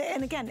just, and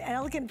again, an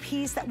elegant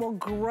piece that will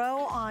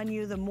grow on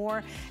you the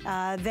more,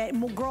 that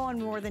will grow on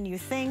more than you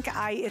think.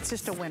 It's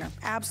just a winner,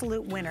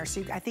 absolute winner.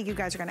 So I think you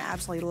guys are gonna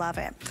absolutely love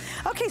it.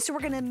 Okay, so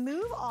we're gonna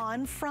move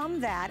on from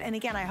that. And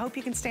again, I hope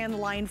you can stay on the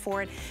line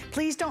for it.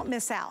 Please don't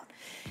miss out.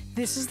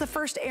 This is the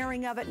first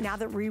airing of it now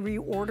that we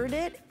reordered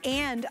it.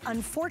 And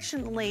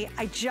unfortunately,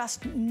 I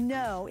just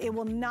know it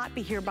will not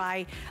be here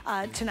by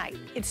tonight.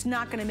 It's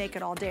not gonna make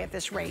it all day at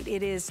this rate.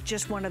 It is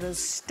just one of those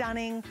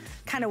stunning,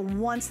 kind of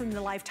once in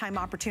the lifetime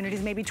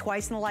opportunities, maybe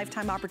twice in the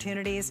lifetime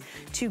opportunities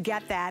to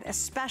get that,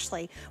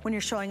 especially when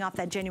you're showing off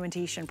that genuine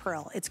Tahitian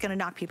pearl. It's gonna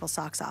knock people's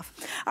socks off.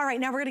 All right,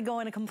 now we're gonna go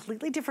in a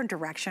completely different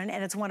direction,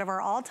 and it's one of our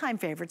all-time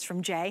favorites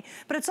from Jay,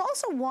 but it's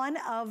also one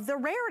of the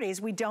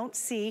rarities we don't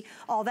see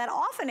all that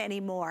often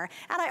anymore.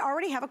 And I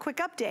already have a quick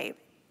update.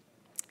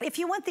 If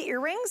you want the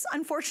earrings,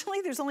 unfortunately,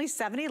 there's only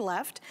 70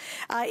 left.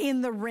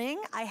 In the ring,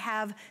 I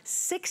have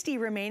 60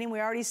 remaining. We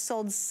already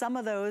sold some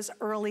of those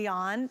early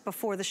on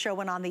before the show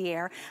went on the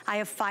air. I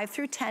have 5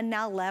 through 10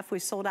 now left. We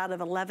sold out of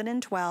 11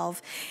 and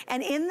 12.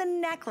 And in the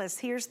necklace,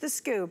 here's the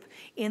scoop.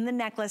 In the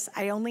necklace,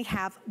 I only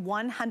have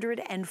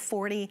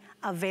 140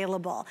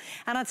 available.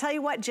 And I'll tell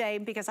you what, Jay,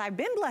 because I've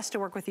been blessed to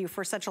work with you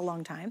for such a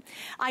long time,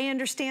 I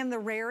understand the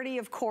rarity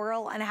of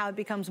coral and how it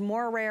becomes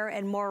more rare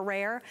and more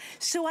rare.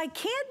 So I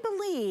can't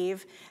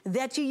believe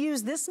that you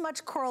use this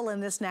much coral in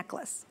this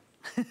necklace.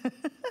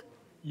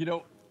 You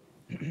know,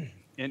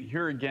 and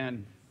here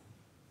again,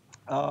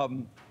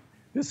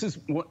 this is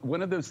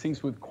one of those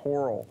things with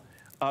coral.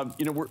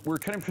 You know, we're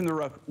kind of from the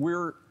rough.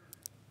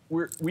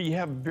 We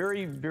have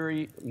very,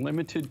 very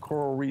limited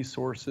coral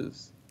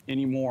resources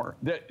anymore.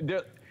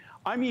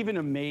 I'm even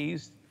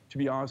amazed, to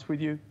be honest with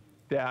you,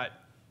 that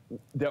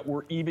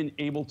we're even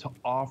able to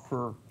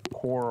offer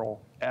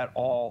coral at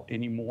all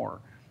anymore.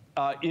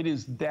 It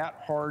is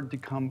that hard to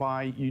come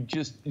by.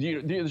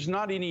 There's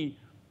not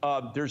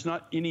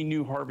any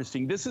new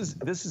harvesting. This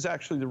is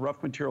actually the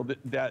rough material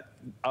that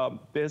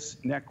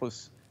this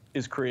necklace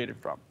is created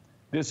from.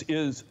 This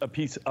is a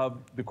piece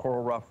of the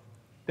coral rough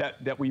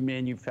that we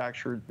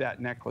manufactured that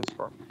necklace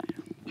from.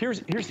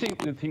 Here's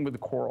the thing with the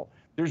coral.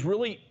 There's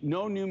really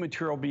no new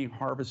material being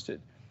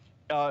harvested.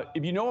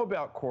 If you know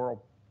about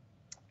coral,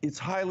 it's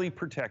highly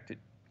protected,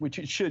 which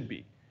it should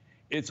be.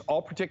 It's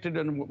all protected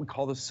under what we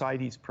call the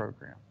CITES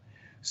program.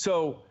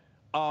 So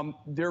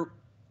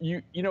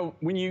you know,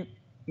 when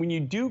you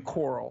do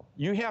coral,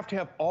 you have to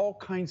have all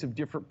kinds of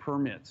different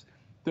permits.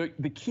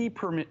 The key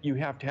permit you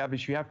have to have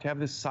is you have to have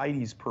the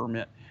CITES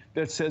permit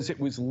that says it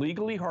was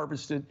legally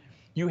harvested.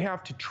 You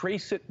have to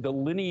trace it, the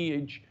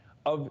lineage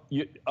of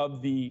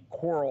the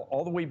coral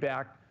all the way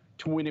back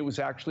to when it was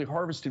actually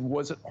harvested.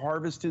 Was it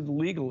harvested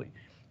legally?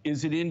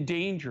 Is it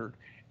endangered?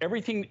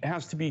 Everything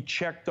has to be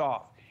checked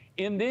off.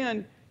 And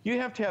then you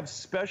have to have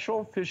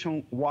special fish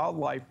and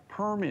wildlife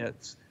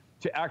permits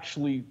to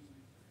actually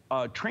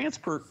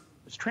transport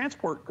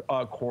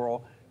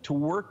coral to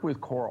work with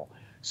coral.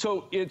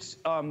 So it's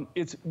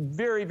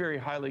very, very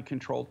highly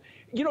controlled.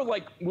 You know,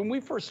 like when we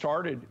first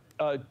started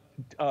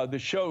the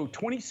show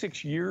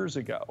 26 years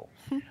ago,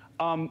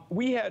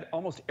 we had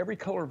almost every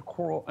color of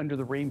coral under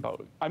the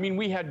rainbow. I mean,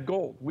 we had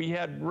gold, we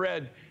had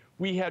red,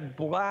 we had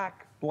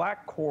black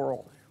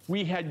coral,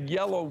 we had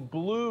yellow,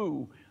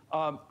 blue,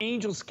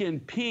 angel skin,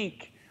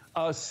 pink,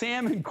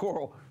 salmon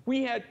coral.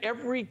 We had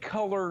every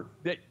color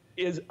that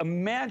is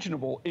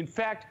imaginable. In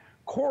fact,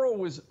 coral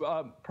was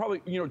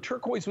probably, you know,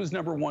 turquoise was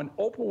 #1,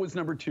 opal was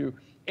 #2,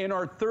 and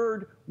our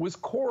third was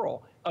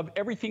coral of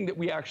everything that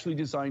we actually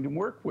designed and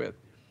worked with.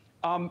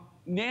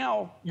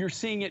 Now you're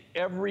seeing it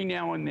every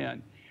now and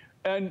then.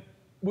 And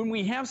when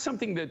we have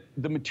something that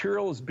the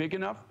material is big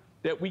enough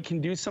that we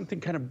can do something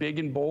kind of big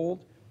and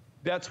bold,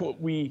 that's what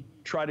we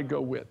try to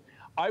go with.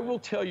 I will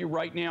tell you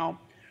right now,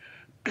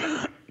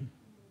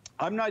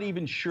 I'm not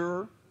even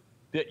sure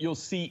that you'll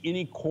see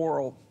any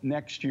coral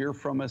next year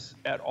from us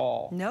at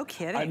all. No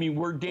kidding. I mean,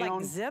 we're down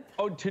like zip?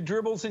 To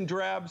dribbles and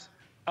drabs.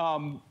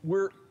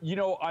 We're, you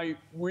know,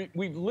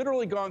 we've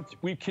literally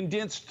we've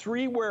condensed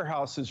 3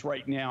 warehouses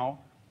right now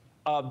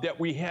that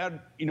we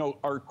had, you know,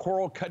 our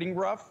coral cutting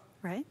rough.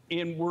 Right.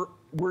 And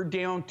we're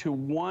down to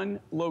 1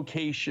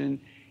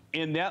 location,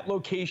 and that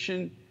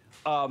location,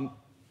 if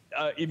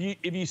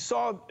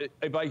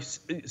I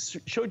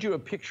showed you a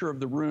picture of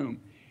the room,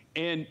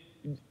 and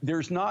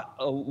there's not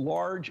a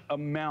large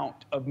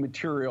amount of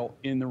material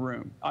in the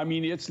room. I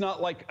mean, it's not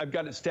like I've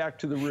got it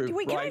stacked to the roof.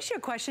 Wait, can I ask you a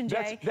question,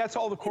 Jay? That's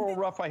all the coral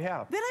rough I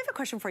have. Then I have a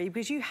question for you,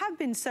 because you have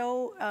been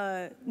so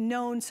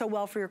known so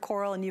well for your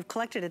coral, and you've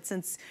collected it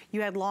since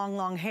you had long,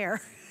 long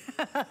hair,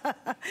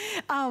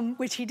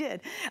 which he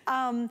did.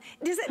 Does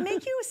it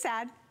make you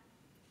sad?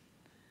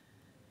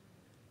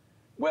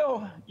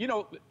 Well, you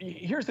know,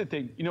 here's the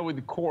thing. You know, with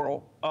the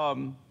coral,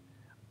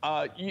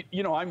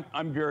 you know,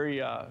 I'm very,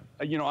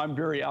 you know, I'm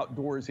very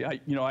outdoorsy.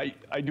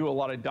 I do a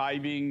lot of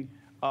diving.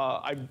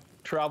 I've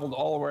traveled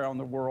all around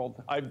the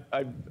world. I've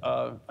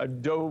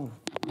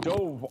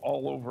dove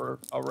all over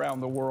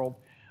around the world.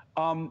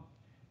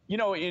 You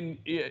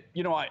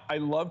know, I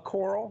love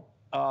coral,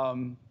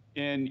 and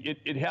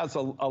it has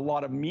a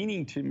lot of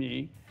meaning to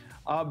me.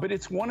 But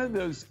it's one of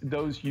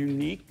those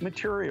unique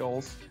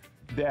materials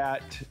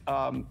that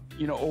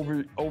you know,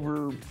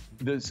 over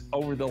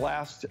the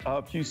last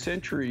few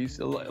centuries,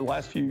 the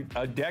last few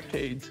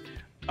decades,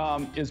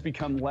 has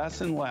become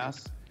less and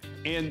less,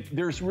 and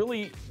there's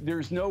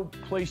no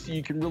place that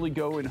you can really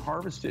go and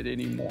harvest it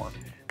anymore.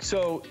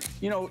 So,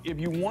 you know, if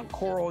you want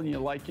coral and you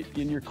like it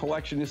in your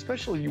collection,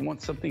 especially if you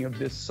want something of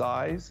this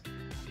size,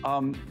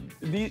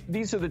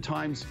 these are the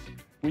times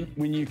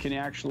when you can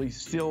actually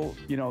still,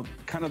 you know,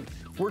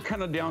 we're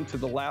kind of down to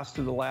the last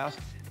of the last.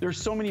 There's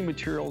so many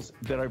materials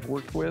that I've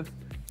worked with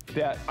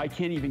that I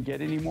can't even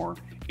get anymore.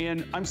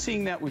 And I'm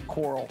seeing that with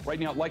coral right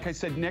now. Like I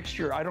said, next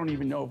year, I don't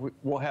even know if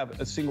we'll have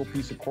a single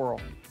piece of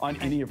coral on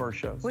any of our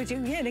shows. Well,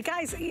 yeah,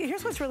 guys,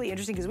 here's what's really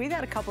interesting, because we've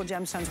had a couple of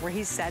gemstones where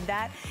he said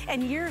that,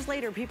 and years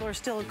later, people are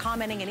still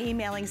commenting and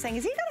emailing saying,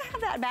 is he gonna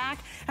have that back?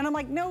 And I'm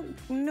like, no,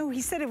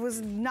 he said it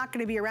was not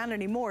gonna be around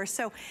anymore.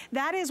 So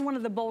that is one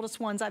of the boldest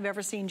ones I've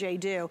ever seen Jay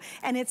do,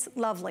 and it's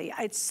lovely.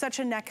 It's such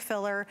a neck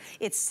filler.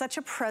 It's such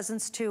a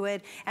presence to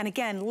it. And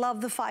again, love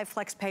the 5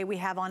 flex pay we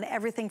have on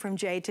everything from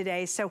Jay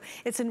today. So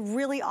it's a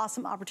really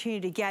awesome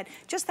opportunity to get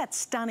just that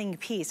stunning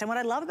piece. And what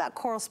I love about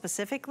coral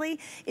specifically,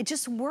 it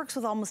just works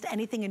with almost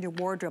anything in your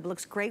wardrobe. It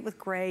looks great with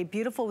gray,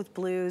 beautiful with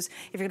blues.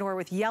 If you're gonna wear it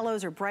with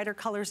yellows or brighter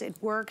colors, it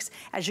works.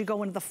 As you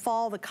go into the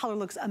fall, the color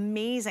looks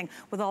amazing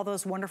with all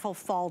those wonderful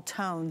fall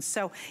tones.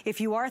 So if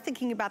you are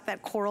thinking about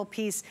that coral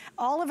piece,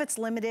 all of it's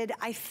limited.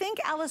 I think,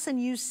 Allison,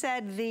 you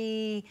said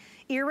the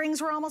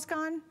earrings were almost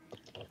gone?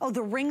 Oh,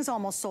 the ring's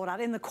almost sold out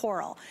in the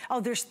coral.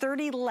 Oh, there's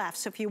 30 left,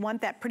 so if you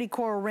want that pretty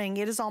coral ring,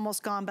 it is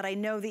almost gone, but I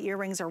know the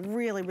earrings are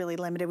really, really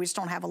limited. We just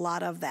don't have a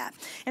lot of that.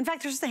 In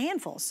fact, there's just a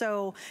handful,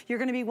 so you're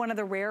gonna be one of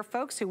the rare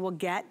folks who will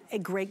get a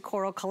great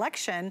coral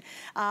collection,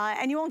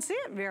 and you won't see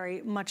it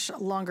very much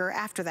longer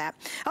after that.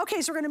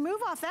 Okay, so we're gonna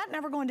move off that.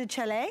 Now we're going to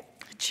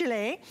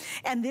Chile,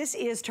 and this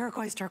is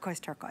turquoise, turquoise,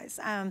 turquoise.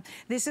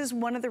 This is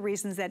one of the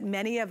reasons that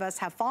many of us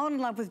have fallen in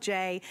love with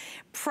Jay.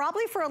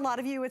 Probably for a lot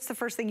of you, it's the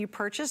first thing you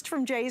purchased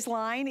from Jay's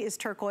line is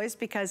turquoise,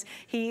 because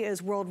he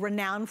is world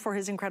renowned for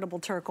his incredible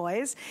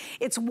turquoise.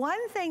 It's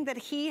one thing that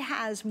he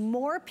has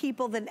more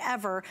people than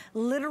ever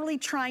literally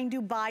trying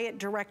to buy it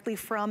directly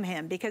from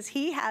him, because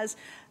he has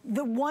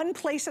the one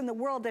place in the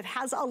world that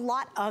has a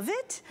lot of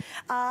it,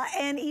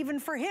 and even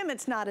for him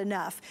it's not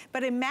enough.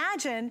 But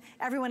imagine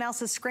everyone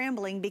else is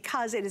scrambling,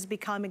 because it has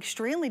become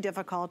extremely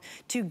difficult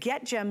to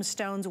get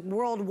gemstones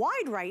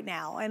worldwide right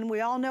now, and we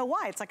all know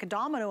why. It's like a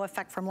domino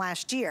effect from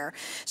last year.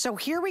 So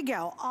here we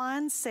go,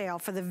 on sale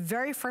for the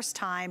very first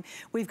time.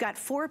 We've got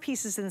 4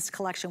 pieces in this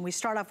collection. We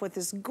start off with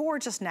this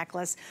gorgeous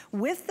necklace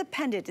with the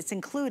pendant. It's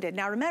included.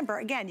 Now remember,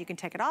 again, you can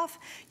take it off,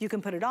 you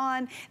can put it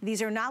on.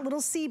 These are not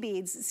little seed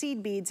beads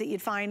that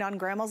you'd find on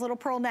Grandma's little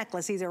pearl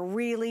necklace. These are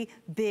really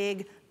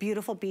big,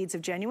 beautiful beads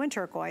of genuine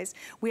turquoise.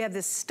 We have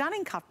this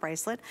stunning cuff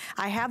bracelet.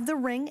 I have the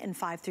ring in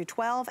 5 through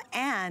 12,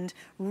 and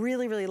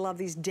really, really love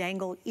these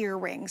dangle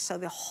earrings. So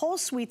the whole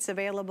suite's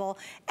available.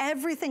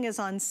 Everything is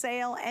on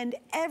sale, and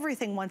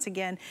everything, once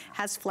again,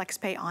 has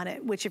FlexPay on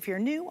it, which if you're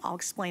new, I'll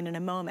explain in a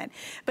moment.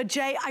 But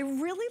Jay, I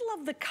really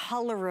love the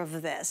color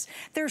of this.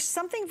 There's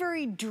something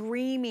very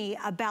dreamy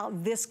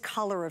about this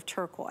color of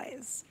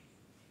turquoise.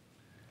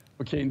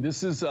 Okay,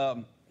 this is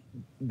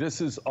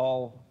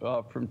all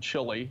from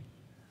Chile.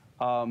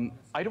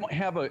 I don't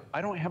have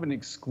an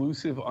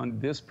exclusive on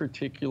this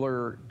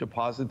particular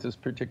deposit, this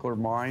particular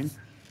mine,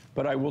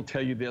 but I will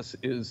tell you this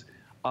is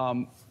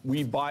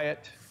we buy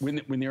it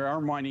when they are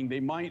mining.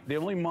 They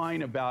only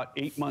mine about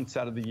 8 months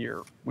out of the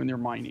year when they're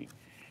mining,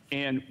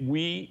 and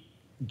we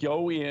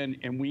go in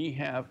and we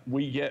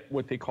get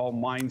what they call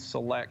mine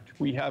select.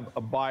 We have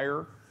a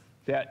buyer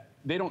that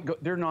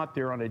they're not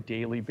there on a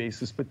daily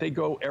basis, but they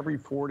go every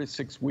 4 to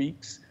 6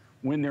 weeks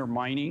when they're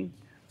mining,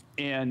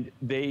 and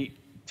they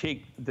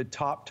take the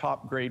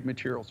top grade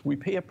materials. We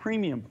pay a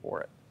premium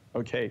for it,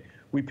 okay?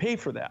 We pay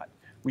for that.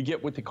 We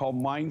get what they call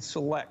mine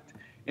select.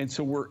 And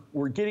so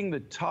we're getting the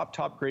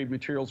top grade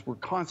materials. We're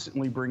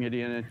constantly bringing it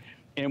in,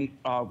 and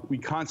we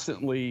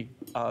constantly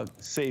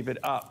save it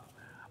up.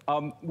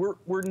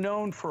 We're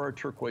known for our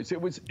turquoise. It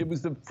was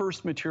the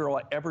first material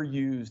I ever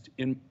used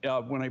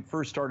when I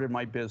first started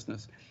my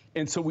business.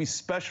 And so we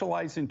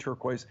specialize in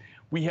turquoise.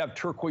 We have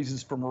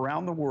turquoises from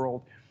around the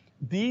world.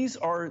 This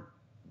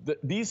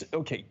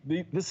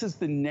is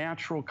the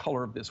natural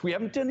color of this. We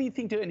haven't done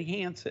anything to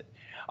enhance it.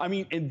 I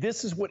mean, and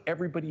this is what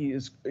everybody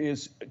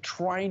is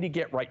trying to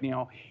get right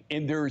now,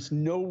 and there's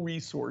no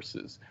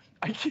resources.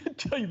 I can't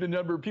tell you the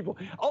number of people.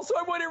 Also,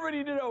 I want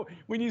everybody to know,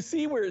 when you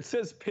see where it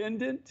says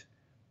pendant,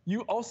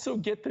 you also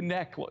get the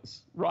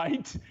necklace,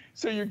 right?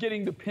 So you're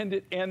getting the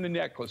pendant and the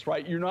necklace,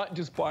 right? You're not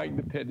just buying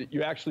the pendant.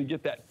 You actually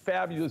get that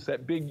fabulous,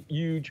 that big,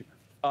 huge,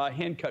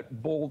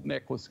 hand-cut bold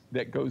necklace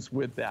that goes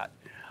with that.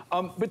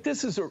 But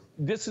this is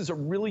a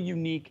really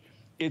unique.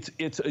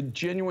 It's a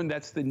genuine.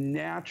 That's the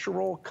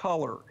natural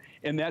color,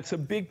 and that's a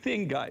big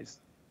thing, guys.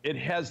 It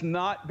has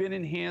not been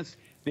enhanced.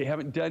 We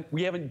haven't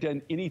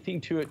done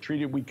anything to it.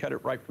 Treated. We cut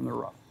it right from the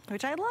rough.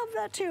 Which I love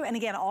that too. And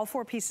again, all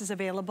 4 pieces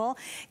available.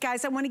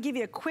 Guys, I want to give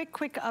you a quick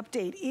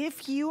update.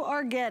 If you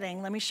are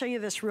getting, let me show you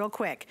this real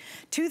quick.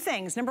 2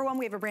 things. Number 1,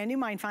 we have a brand new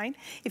Mine Find.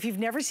 If you've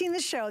never seen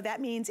the show,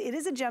 that means it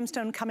is a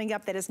gemstone coming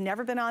up that has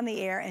never been on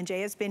the air, and Jay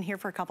has been here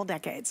for a couple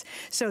decades.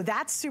 So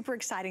that's super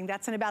exciting.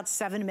 That's in about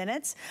 7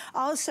 minutes.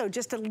 Also,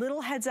 just a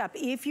little heads up,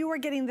 if you are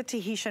getting the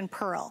Tahitian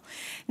pearl.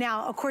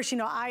 Now, of course, you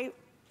know,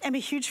 I'm a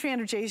huge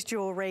fan of Jay's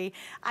jewelry.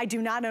 I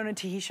do not own a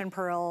Tahitian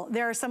pearl.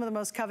 There are some of the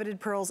most coveted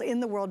pearls in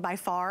the world by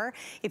far.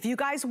 If you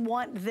guys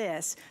want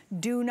this,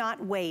 do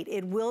not wait.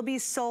 It will be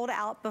sold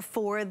out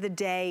before the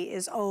day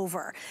is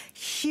over.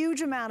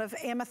 Huge amount of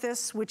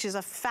amethyst, which is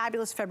a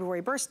fabulous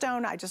February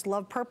birthstone. I just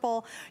love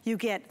purple. You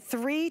get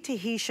 3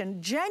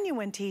 Tahitian,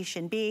 genuine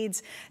Tahitian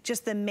beads.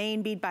 Just the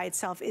main bead by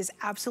itself is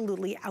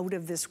absolutely out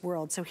of this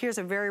world. So here's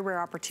a very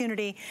rare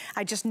opportunity.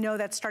 I just know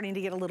that's starting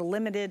to get a little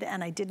limited,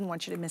 and I didn't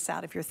want you to miss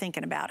out if you're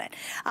thinking about it.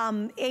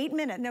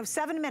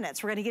 7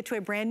 minutes, we're gonna get to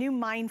a brand new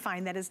Mine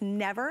Find that has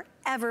never,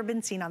 ever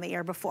been seen on the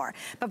air before.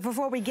 But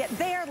before we get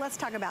there, let's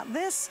talk about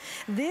this.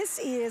 This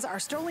is our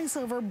sterling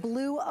silver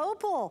blue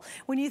opal.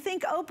 When you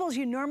think opals,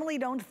 you normally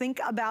don't think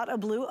about a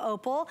blue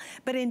opal,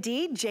 but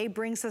indeed, Jay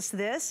brings us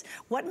this.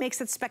 What makes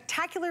it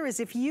spectacular is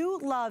if you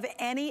love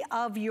any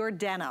of your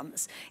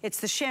denims, it's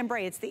the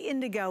chambray, it's the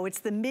indigo, it's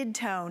the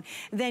mid-tone,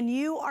 then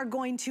you are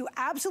going to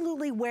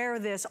absolutely wear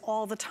this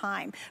all the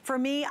time. For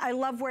me, I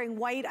love wearing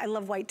white. I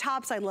love white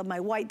tops. I love my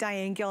white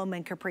Diane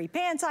Gilman capri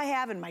pants I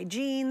have and my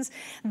jeans.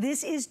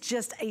 This is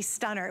just a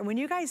stunner. And when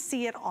you guys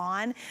see it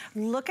on,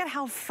 look at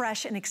how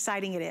fresh and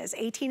exciting it is.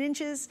 18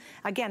 inches,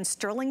 again,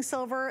 sterling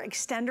silver,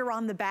 extender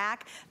on the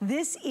back.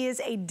 This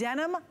is a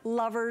denim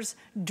lover's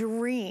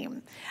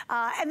dream.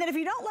 And then if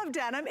you don't love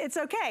denim, it's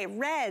okay.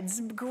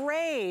 Reds,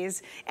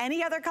 grays,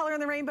 any other color in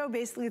the rainbow,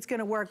 basically it's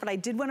gonna work. But I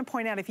did wanna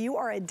point out, if you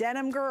are a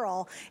denim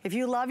girl, if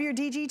you love your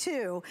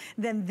DG2,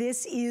 then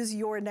this is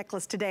your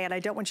necklace today. And I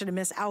don't want you to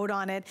miss out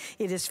on it.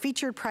 It is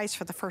featured price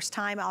for the first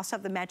time. I also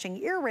have the matching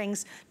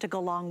earrings to go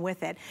along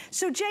with it.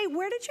 So Jay,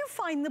 where did you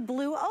find the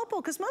blue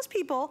opal? Because most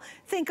people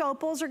think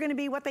opals are gonna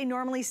be what they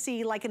normally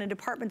see like in a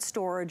department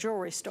store or a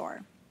jewelry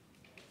store.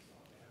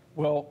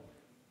 Well,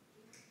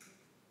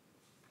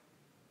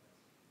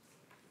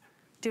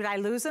 did I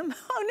lose him?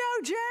 Oh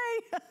no,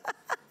 Jay.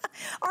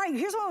 All right,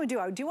 here's what I do.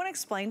 I do want to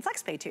explain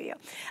FlexPay to you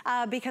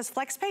because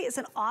FlexPay is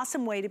an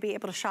awesome way to be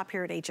able to shop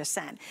here at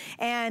HSN.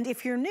 And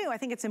if you're new, I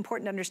think it's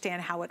important to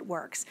understand how it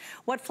works.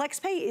 What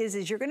FlexPay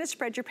is you're going to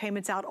spread your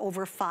payments out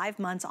over 5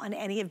 months on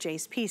any of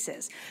Jay's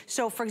pieces.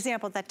 So for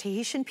example, that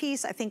Tahitian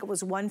piece, I think it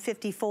was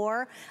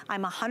 $154.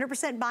 I'm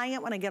 100% buying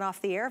it when I get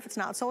off the air if it's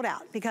not sold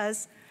out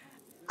because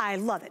I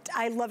love it.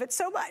 I love it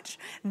so much.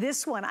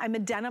 This one, I'm a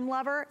denim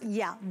lover.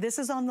 Yeah, this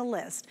is on the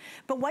list.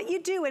 But what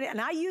you do, and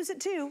I use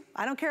it too,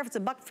 I don't care if it's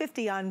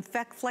 $1.50 on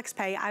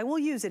FlexPay, I will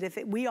use it if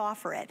we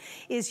offer it,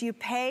 is you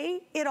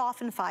pay it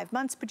off in 5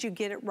 months, but you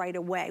get it right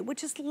away,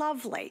 which is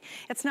lovely.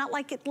 It's not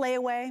like it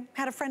layaway.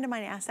 Had a friend of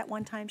mine ask that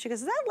one time. She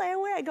goes, is that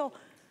layaway? I go,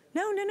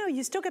 no, no, no,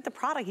 you still get the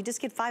product. You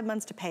just get 5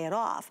 months to pay it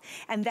off.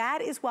 And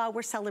that is why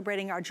we're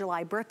celebrating our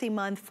July birthday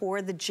month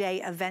for the J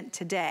event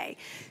today.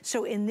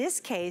 So in this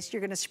case,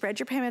 you're gonna spread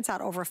your payments out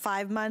over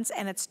 5 months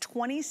and it's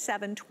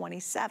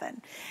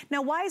 $27.27.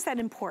 Now, why is that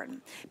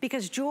important?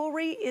 Because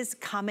jewelry is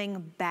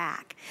coming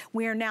back.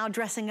 We are now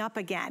dressing up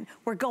again.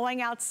 We're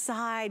going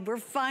outside. We're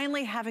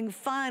finally having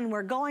fun.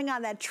 We're going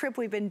on that trip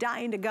we've been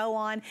dying to go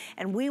on,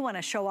 and we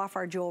wanna show off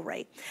our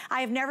jewelry.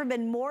 I have never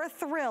been more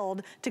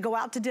thrilled to go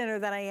out to dinner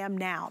than I am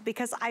now,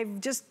 because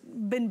I've just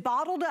been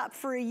bottled up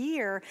for a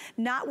year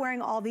not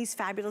wearing all these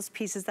fabulous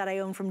pieces that I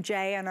own from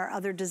Jay and our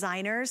other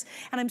designers.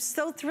 And I'm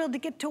so thrilled to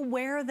get to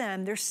wear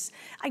them.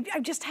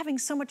 I'm just having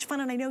so much fun,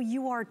 and I know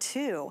you are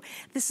too.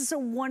 This is a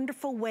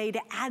wonderful way to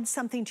add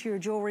something to your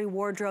jewelry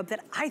wardrobe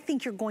that I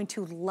think you're going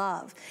to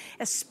love.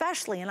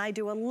 Especially, and I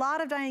do a lot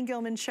of Diane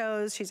Gilman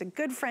shows, she's a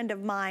good friend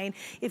of mine.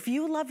 If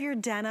you love your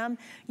denim,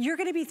 you're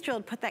gonna be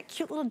thrilled. Put that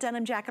cute little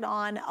denim jacket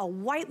on, a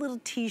white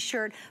little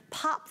t-shirt,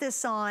 pop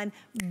this on,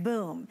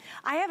 boom.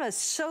 I have a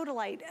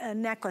sodalite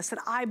necklace that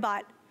I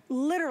bought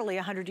literally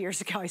 100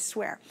 years ago, I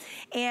swear.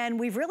 And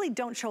we really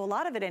don't show a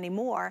lot of it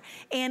anymore.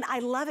 And I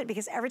love it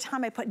because every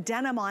time I put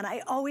denim on,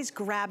 I always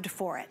grabbed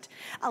for it.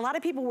 A lot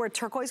of people wear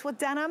turquoise with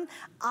denim.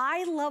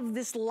 I love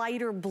this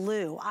lighter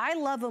blue. I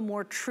love a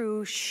more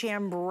true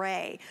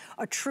chambray,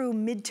 a true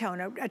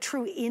mid-tone, a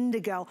true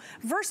indigo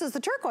versus the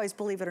turquoise,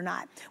 believe it or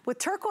not. With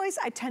turquoise,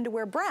 I tend to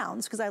wear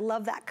browns because I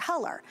love that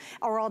color.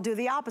 Or I'll do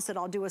the opposite.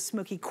 I'll do a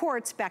smoky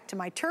quartz back to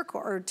my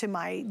turquoise or to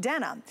my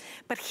denim.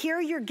 But here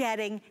you're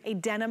getting a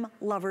denim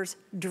lover's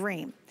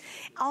dream.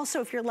 Also,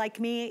 if you're like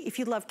me, if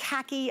you love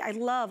khaki, I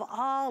love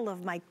all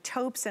of my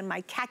taupes and my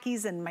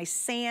khakis and my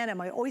sand and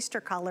my oyster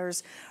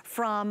colors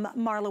from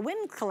Marla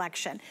Wynn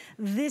collection.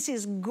 This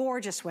is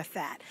gorgeous with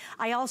that.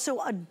 I also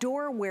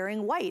adore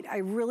wearing white. I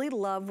really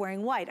love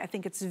wearing white. I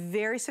think it's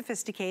very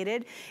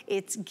sophisticated.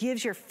 It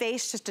gives your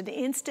face just an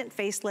instant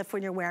facelift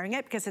when you're wearing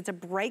it because it's a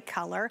bright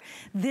color.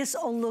 This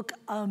will look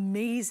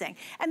amazing.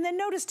 And then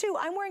notice too,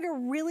 I'm wearing a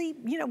really,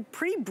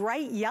 pretty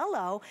bright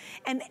yellow,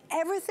 and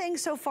everything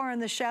so far in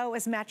the show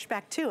is matched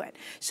back to it.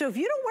 So if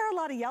you don't wear a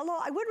lot of yellow,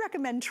 I would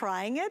recommend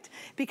trying it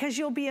because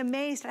you'll be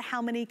amazed at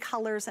how many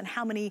colors and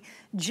how many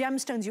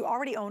gemstones you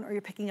already own or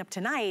you're picking up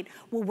tonight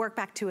will work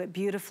back to it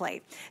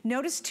beautifully.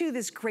 Notice too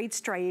this great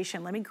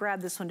striation. Let me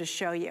grab this one to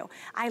show you.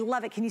 I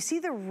love it. Can you see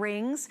the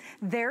rings?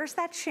 There's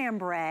that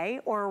chambray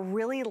or a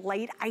really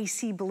light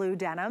icy blue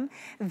denim.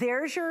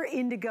 There's your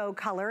indigo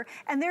color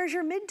and there's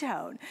your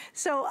mid-tone.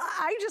 So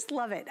I just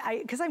love it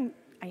because I'm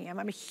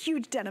a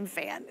huge denim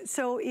fan.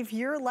 So if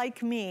you're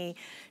like me,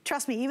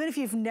 trust me, even if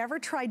you've never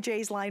tried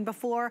Jay's line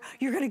before,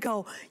 you're gonna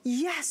go,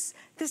 yes,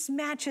 this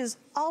matches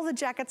all the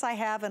jackets I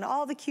have and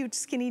all the cute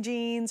skinny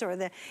jeans, or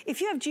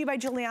if you have G by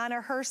Juliana,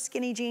 her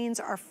skinny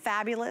jeans are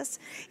fabulous.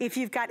 If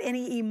you've got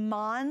any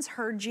Iman's,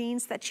 her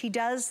jeans that she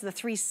does, the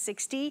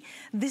 360,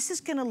 this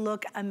is gonna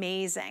look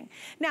amazing.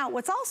 Now,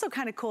 what's also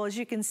kind of cool is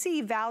you can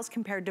see Val's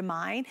compared to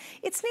mine,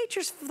 it's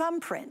nature's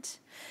thumbprint.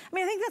 I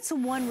mean, I think that's the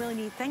one really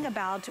neat thing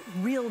about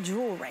real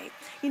jewelry.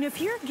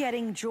 If you're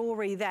getting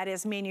jewelry that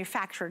is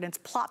manufactured and it's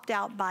plopped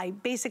out by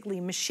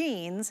basically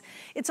machines,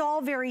 it's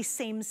all very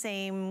same,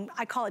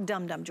 I call it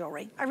dum-dum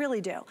jewelry. I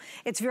really do.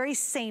 It's very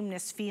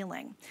sameness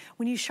feeling.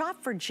 When you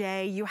shop for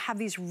Jay, you have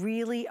these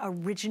really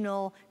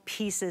original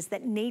pieces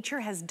that nature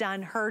has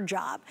done her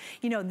job.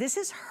 This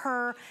is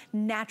her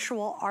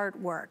natural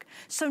artwork.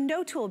 So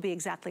no two will be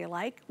exactly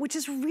alike, which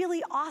is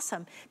really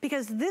awesome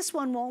because this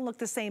one won't look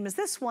the same as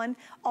this one,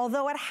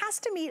 although it has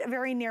to meet a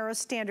very narrow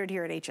standard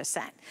here at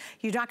HSN.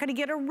 You're not gonna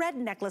get a red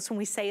necklace when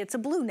we say it's a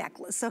blue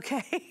necklace,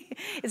 okay?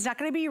 It's not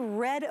gonna be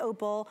red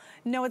opal.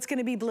 No, it's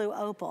gonna be blue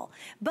opal.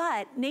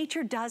 But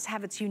nature does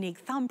have its unique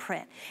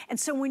thumbprint. And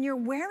so when you're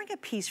wearing a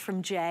piece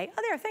from Jay,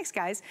 oh there, thanks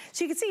guys.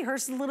 So you can see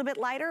hers is a little bit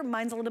lighter,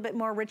 mine's a little bit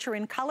more richer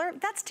in color.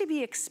 That's to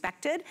be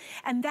expected,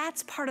 and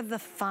that's part of the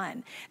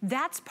fun.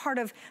 That's part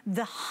of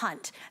the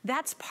hunt.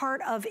 That's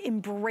part of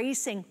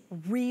embracing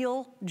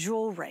real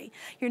jewelry.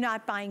 You're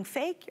not buying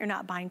fake, you're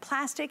not buying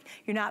plastic,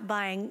 you're not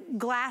buying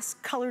glass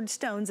colored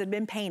stones that have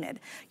been painted.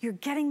 You're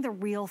getting the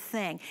real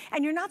thing,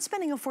 and you're not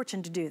spending a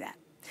fortune to do that.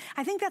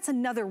 I think that's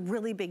another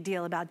really big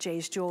deal about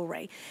Jay's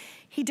jewelry.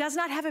 He does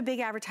not have a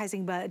big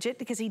advertising budget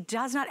because he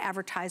does not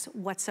advertise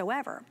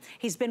whatsoever.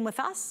 He's been with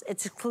us,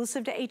 it's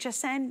exclusive to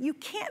HSN. You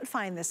can't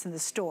find this in the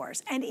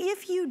stores. And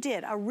if you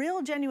did a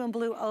real genuine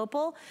blue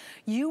opal,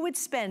 you would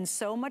spend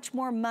so much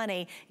more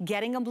money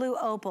getting a blue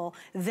opal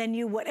than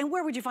you would. And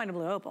where would you find a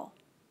blue opal?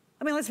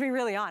 I mean, let's be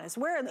really honest.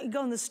 Where you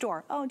go in the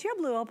store, oh, do you have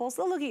blue opals?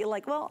 They'll look at you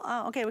like, well,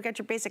 okay, we got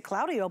your basic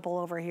cloudy opal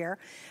over here.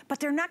 But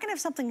they're not gonna have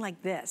something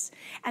like this.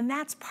 And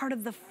that's part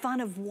of the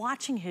fun of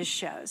watching his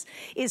shows,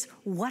 is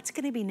what's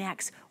gonna be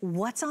next?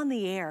 What's on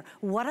the air?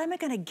 What am I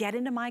gonna get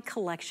into my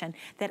collection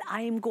that I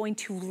am going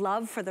to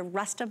love for the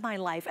rest of my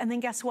life? And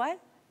then guess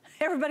what?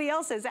 Everybody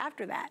else is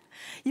after that.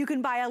 You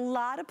can buy a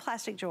lot of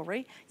plastic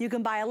jewelry. You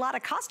can buy a lot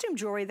of costume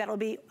jewelry that'll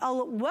be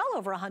well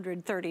over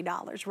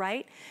 $130,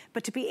 right?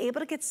 But to be able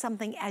to get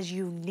something as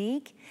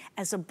unique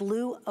as a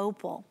blue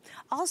opal.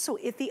 Also,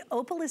 if the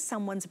opal is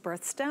someone's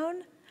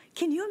birthstone,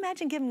 can you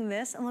imagine giving them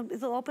this and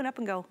they'll open up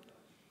and go,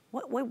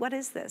 what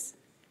is this?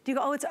 Do you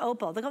go, oh, it's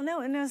opal? They go,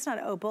 no, it's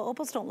not opal.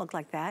 Opals don't look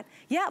like that.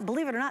 Yeah,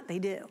 believe it or not, they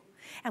do.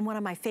 And one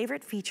of my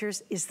favorite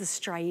features is the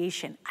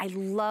striation. I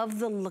love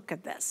the look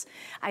of this.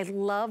 I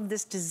love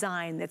this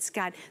design that's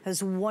got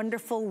those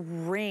wonderful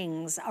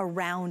rings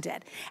around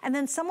it. And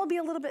then some will be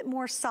a little bit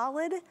more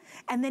solid,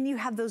 and then you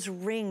have those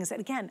rings.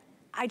 And again,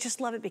 I just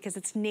love it because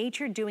it's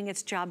nature doing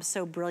its job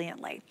so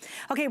brilliantly.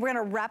 Okay, we're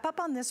gonna wrap up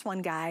on this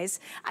one,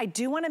 guys. I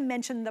do wanna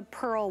mention the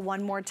pearl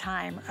one more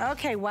time.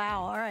 Okay,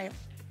 wow, all right.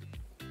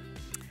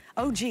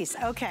 Oh, geez,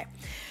 okay.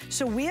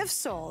 So we have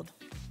sold,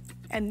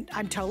 and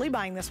I'm totally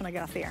buying this when I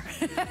get off the air.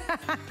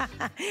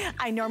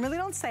 I normally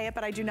don't say it,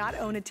 but I do not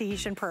own a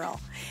Tahitian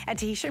pearl. And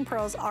Tahitian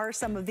pearls are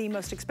some of the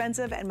most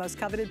expensive and most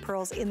coveted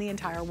pearls in the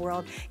entire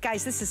world.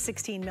 Guys, this is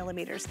 16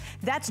 millimeters.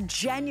 That's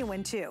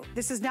genuine too.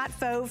 This is not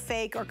faux,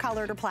 fake, or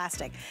colored or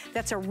plastic.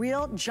 That's a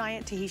real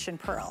giant Tahitian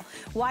pearl.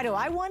 Why do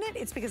I want it?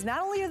 It's because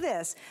not only of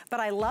this, but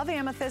I love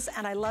amethyst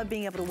and I love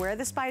being able to wear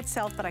this by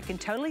itself, but I can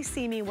totally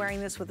see me wearing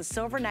this with a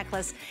silver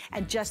necklace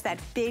and just that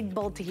big,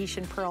 bold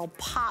Tahitian pearl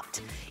popped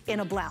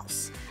in a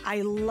blouse. I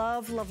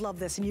love, love, love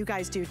this, and you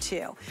guys do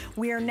too.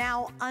 We are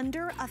now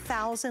under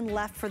 1,000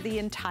 left for the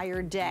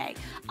entire day.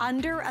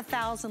 Under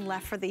 1,000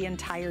 left for the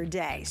entire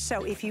day.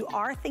 So if you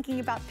are thinking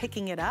about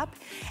picking it up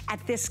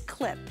at this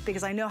clip,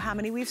 because I know how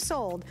many we've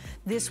sold,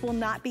 this will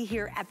not be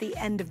here at the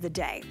end of the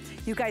day.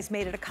 You guys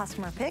made it a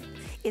customer pick.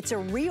 It's a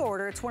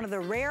reorder. It's one of the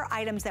rare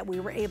items that we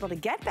were able to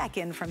get back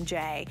in from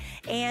Jay,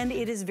 and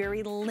it is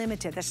very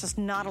limited. There's just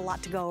not a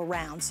lot to go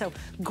around. So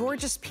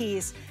gorgeous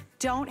piece.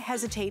 Don't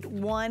hesitate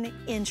 1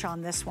 inch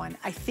on this one.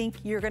 I think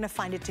you're gonna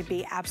find it to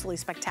be absolutely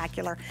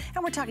spectacular.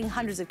 And we're talking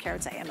hundreds of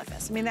carats of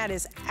amethyst. I mean, that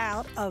is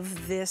out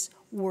of this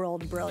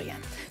world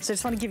brilliant. So I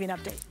just wanna give you an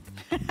update.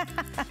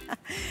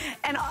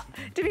 And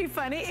to be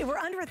funny, we're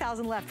under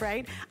 1,000 left,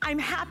 right? I'm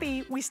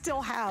happy we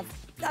still have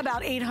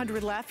about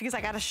 800 left because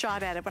I got a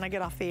shot at it when I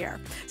get off the air.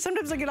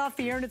 Sometimes I get off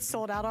the air and it's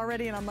sold out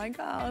already and I'm like,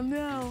 oh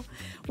no.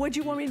 What'd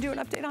you want me to do an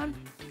update on?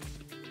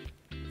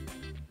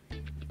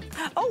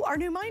 Oh, our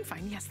new Mind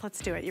Find. Yes, let's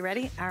do it. You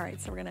ready? All right,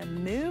 so we're gonna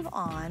move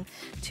on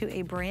to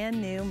a brand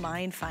new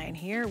Mind Find.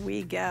 Here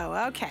we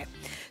go. Okay,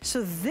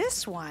 so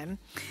this one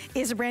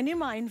is a brand new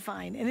Mind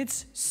Find and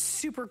it's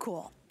super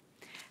cool.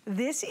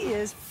 This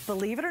is,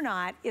 believe it or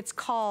not, it's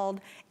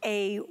called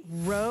a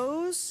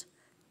rose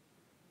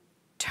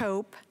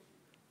taupe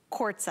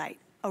quartzite.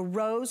 A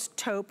rose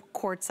taupe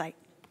quartzite.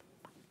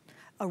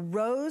 A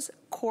rose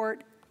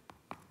quartz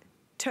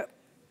taupe.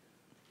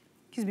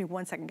 Excuse me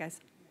 1 second, guys.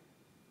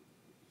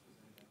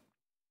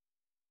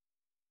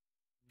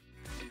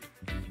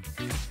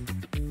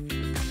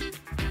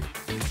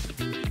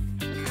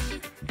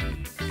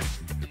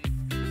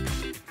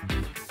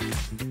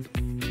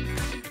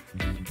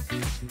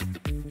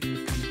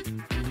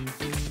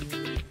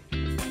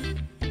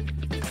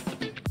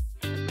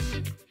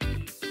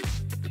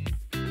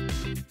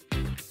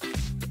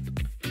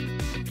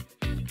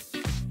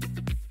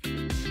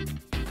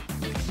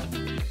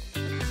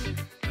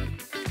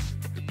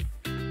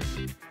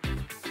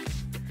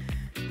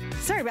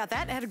 Sorry about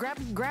that. I had to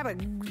grab a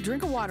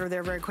drink of water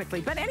there very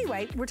quickly. But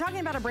anyway, we're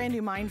talking about a brand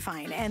new Mind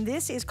Find, and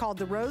this is called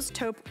the Rose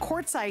Taupe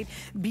Quartzite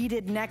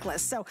Beaded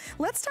Necklace. So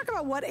let's talk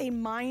about what a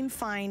Mind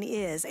Find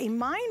is. A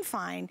Mind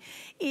Find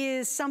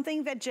is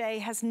something that Jay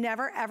has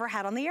never ever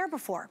had on the air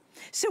before.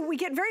 So we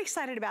get very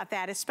excited about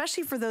that,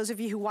 especially for those of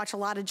you who watch a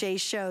lot of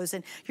Jay's shows,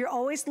 and you're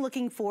always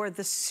looking for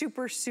the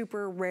super,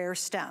 super rare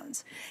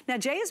stones. Now,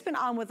 Jay has been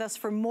on with us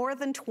for more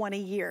than 20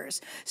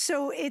 years,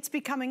 so it's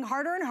becoming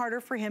harder and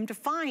harder for him to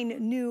find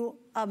new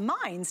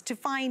mines, to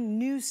find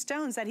new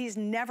stones that he's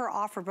never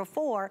offered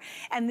before,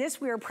 and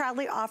this we are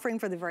proudly offering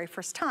for the very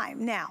first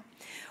time. Now,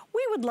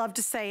 we would love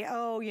to say,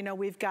 oh, you know,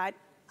 we've got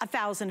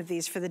 1,000 of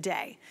these for the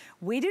day.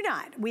 We do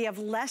not. We have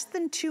less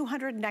than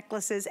 200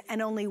 necklaces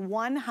and only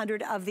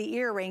 100 of the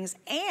earrings.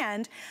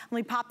 And let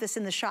me pop this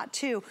in the shot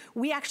too.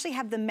 We actually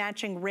have the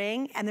matching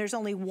ring and there's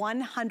only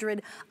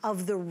 100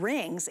 of the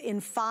rings in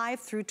 5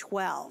 through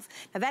 12.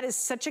 Now that is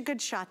such a good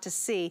shot to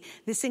see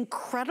this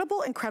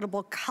incredible,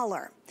 incredible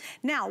color.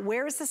 Now,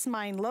 where is this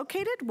mine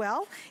located?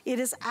 Well, it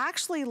is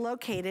actually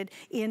located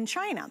in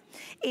China.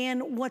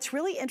 And what's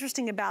really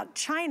interesting about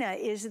China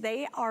is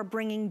they are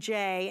bringing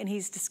Jay, and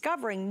he's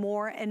discovering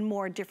more and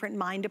more different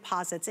mine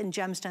deposits and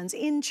gemstones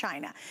in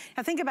China.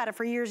 Now, think about it,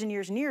 for years and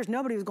years and years,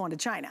 nobody was going to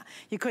China.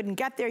 You couldn't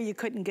get there, you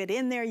couldn't get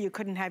in there, you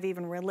couldn't have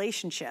even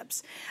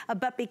relationships.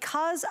 But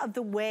because of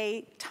the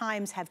way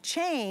times have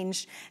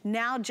changed,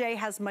 now Jay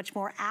has much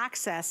more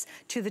access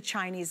to the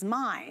Chinese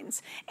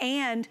mines.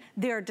 And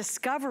they're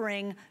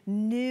discovering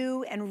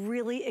new and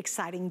really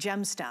exciting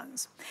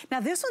gemstones. Now,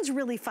 this one's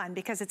really fun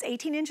because it's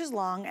 18 inches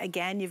long.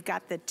 Again, you've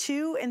got the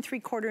 2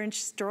 3/4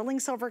 inch sterling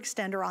silver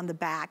extender on the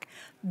back.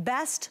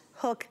 Best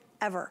hook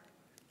ever.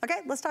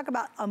 Okay, let's talk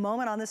about a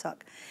moment on this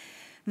hook.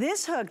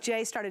 This hook,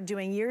 Jay started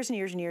doing years and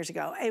years and years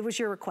ago. It was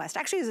your request.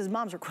 Actually, it was his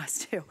mom's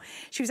request, too.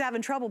 She was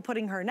having trouble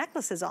putting her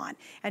necklaces on.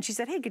 And she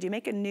said, hey, could you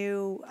make a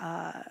new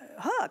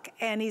hook?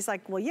 And he's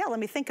like, well, yeah, let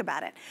me think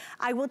about it.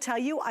 I will tell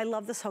you, I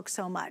love this hook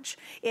so much.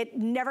 It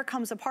never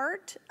comes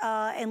apart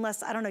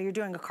unless, I don't know, you're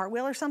doing a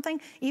cartwheel or something.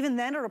 Even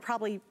then, it'll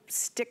probably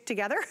stick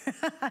together.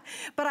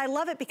 But I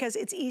love it because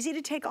it's easy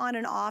to take on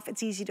and off.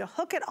 It's easy to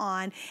hook it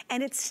on,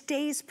 and it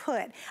stays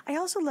put. I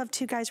also love,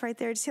 too, guys, right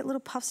there. Just see that little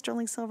puff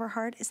sterling silver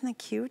heart? Isn't that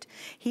cute?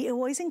 He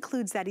always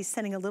includes that. He's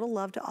sending a little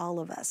love to all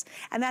of us.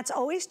 And that's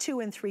always 2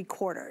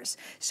 3/4.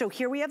 So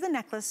here we have the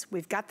necklace,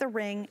 we've got the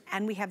ring,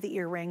 and we have the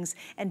earrings.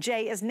 And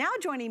Jay is now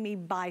joining me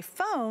by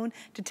phone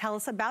to tell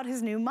us about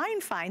his new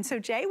mine find. So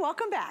Jay,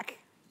 welcome back.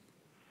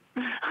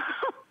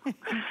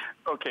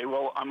 Okay,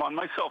 well, I'm on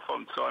my cell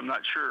phone, so I'm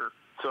not sure.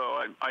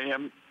 So I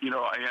am, you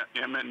know,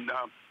 I'm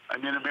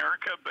in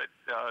America, but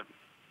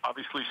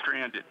obviously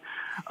stranded.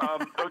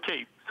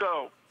 Okay,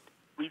 so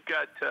we've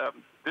got,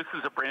 this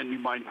is a brand new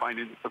mine find,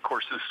 and of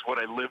course this is what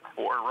I live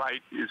for,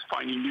 right, is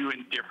finding new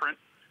and different.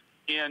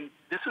 And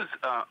this is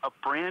a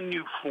brand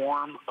new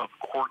form of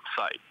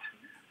quartzite.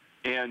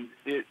 And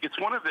it's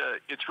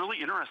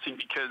really interesting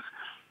because,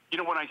 you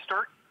know, when I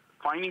start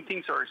finding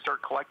things or I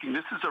start collecting,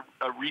 this is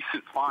a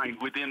recent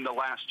find within the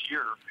last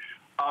year.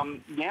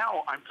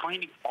 Now I'm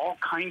finding all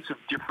kinds of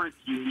different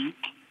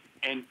unique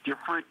and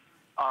different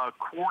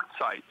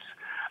quartzites.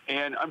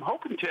 And I'm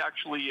hoping to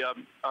actually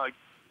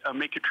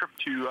make a trip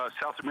to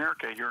South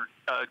America here,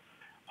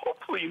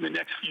 hopefully in the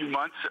next few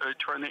months,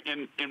 and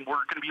we're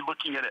going to be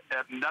looking at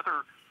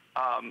another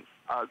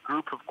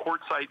group of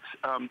quartzites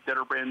that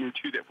are brand new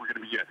too that we're going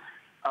to be getting.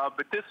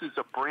 But this is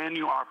a brand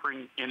new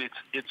offering, and it's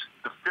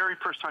the very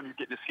first time you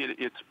get to see it.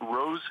 It's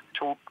rose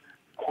taupe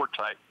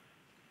quartzite.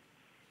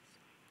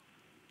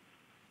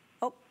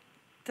 Oh,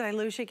 did I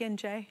lose you again,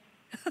 Jay?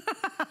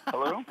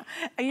 Hello?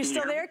 Are you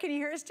still there? Can you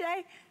hear us,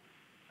 Jay?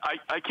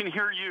 I can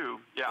hear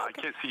you. Yeah, okay. I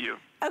can't see you.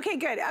 Okay,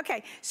 good.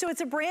 Okay, so it's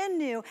a brand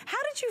new.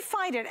 How did you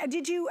find it?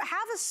 Did you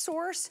have a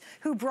source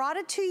who brought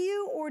it to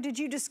you, or did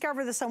you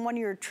discover this on one of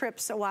your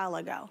trips a while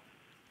ago?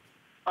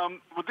 Well,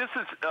 this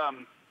is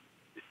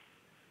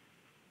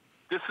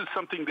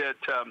something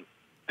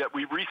that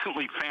we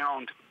recently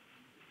found.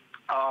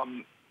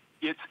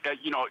 It's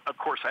you know, of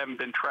course, I haven't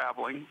been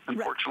traveling,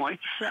 unfortunately.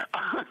 Right.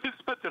 It's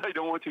not that I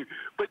don't want to,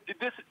 but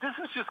this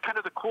is just kind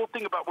of the cool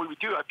thing about what we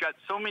do. I've got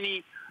so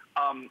many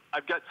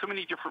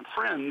different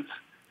friends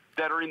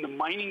that are in the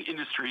mining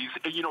industries,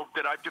 you know,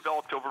 that I've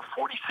developed over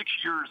 46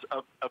 years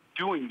of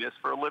doing this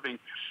for a living,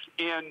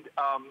 and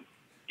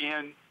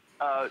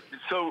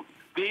so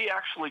they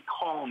actually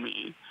call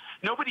me.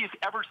 Nobody's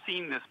ever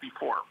seen this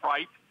before,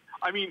 right?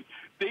 I mean,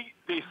 they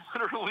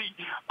literally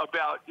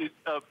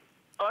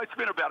it's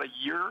been about a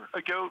year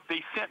ago,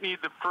 they sent me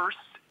the first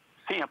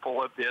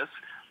sample of this.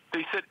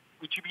 They said,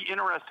 would you be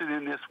interested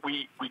in this?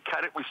 We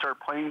cut it, we started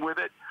playing with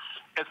it.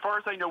 As far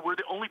as I know, we're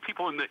the only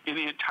people in the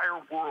entire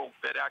world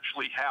that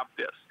actually have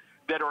this,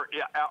 that are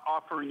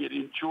offering it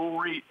in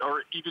jewelry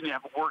or even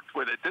have worked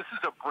with it. This is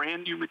a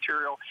brand new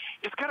material.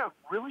 It's got a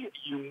really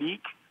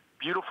unique,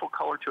 beautiful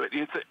color to it.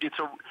 It's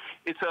an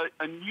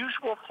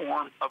unusual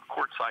form of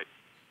quartzite.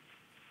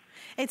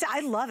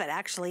 I love it,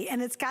 actually,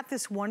 and it's got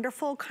this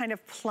wonderful kind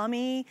of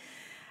plummy,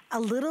 a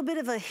little bit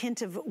of a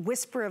hint of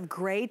whisper of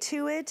gray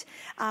to it.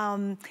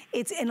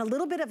 It's in a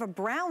little bit of a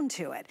brown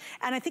to it.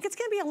 And I think it's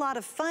gonna be a lot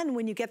of fun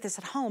when you get this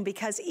at home,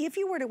 because if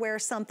you were to wear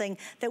something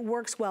that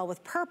works well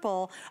with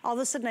purple, all of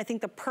a sudden I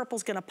think the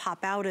purple's gonna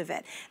pop out of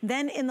it.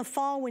 Then in the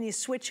fall, when you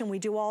switch and we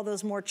do all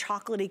those more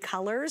chocolatey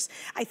colors,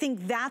 I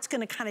think that's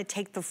gonna kind of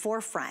take the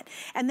forefront.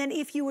 And then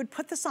if you would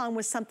put this on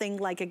with something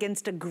like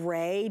against a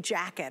gray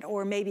jacket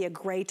or maybe a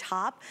gray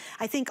top,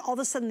 I think all of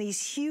a sudden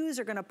these hues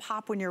are gonna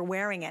pop when you're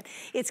wearing it.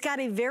 It's got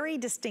a very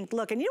distinct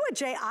look. And you know what,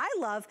 Jay, I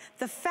love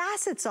the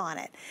facets on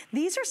it.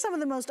 These are some of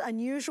the most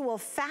unusual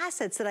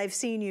facets that I've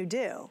seen you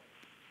do.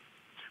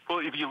 Well,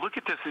 if you look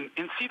at this and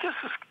see, this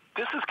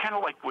is kind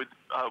of like what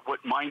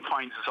Mine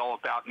Finds is all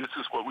about, and this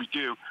is what we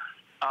do.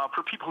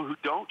 For people who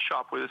don't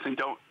shop with us and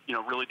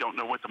really don't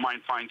know what the Mine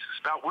Finds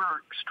is about,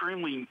 we're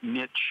extremely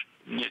niche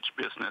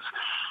business.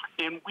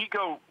 And we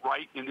go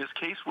right, in this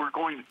case,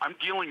 I'm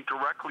dealing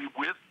directly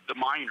with the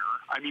miner.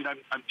 I mean,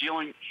 I'm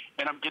dealing,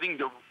 and I'm getting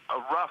a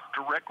rough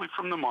directly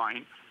from the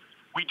mine.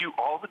 We do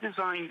all the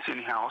designs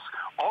in-house.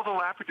 All the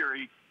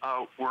lapidary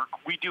work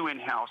we do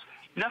in-house.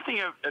 Nothing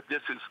of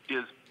this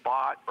is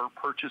bought or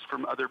purchased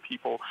from other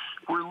people.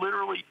 We're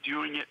literally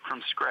doing it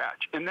from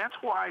scratch. And that's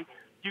why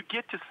you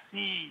get to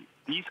see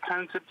these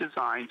kinds of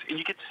designs and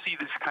you get to see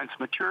these kinds of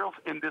materials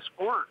and this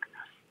work.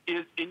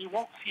 And you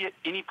won't see it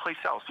anyplace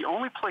else. The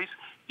only place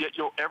that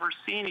you'll ever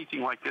see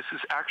anything like this is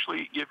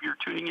actually if you're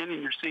tuning in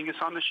and you're seeing us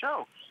on the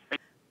show.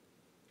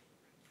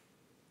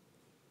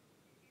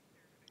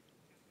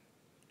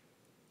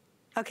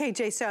 Okay,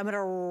 Jay, so I'm going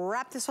to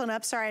wrap this one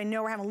up. Sorry, I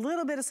know we're having a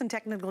little bit of some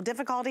technical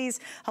difficulties.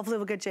 Hopefully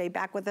we'll get Jay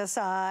back with us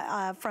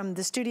from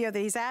the studio that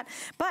he's at.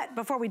 But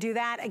before we do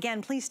that,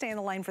 again, please stay on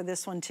the line for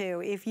this one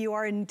too. If you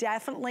are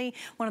definitely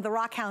one of the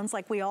rock hounds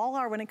like we all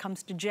are when it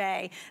comes to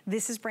Jay,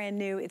 this is brand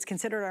new. It's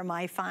considered our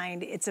My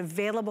Find. It's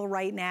available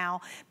right now,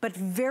 but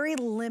very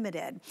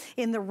limited.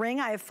 In the ring,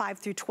 I have 5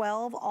 through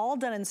 12, all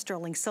done in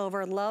sterling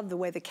silver. Love the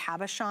way the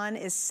cabochon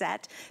is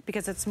set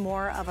because it's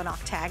more of an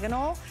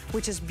octagonal,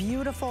 which is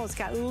beautiful. It's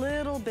got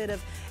little bit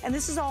of, and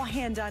this is all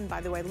hand done,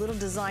 by the way, little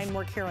design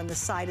work here on the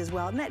side as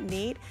well. Isn't that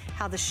neat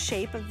how the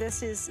shape of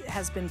this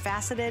has been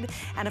faceted?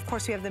 And of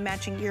course we have the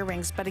matching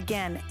earrings, but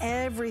again,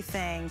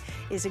 everything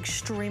is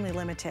extremely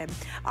limited.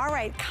 All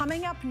right,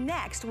 coming up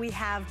next, we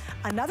have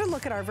another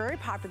look at our very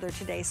popular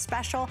Today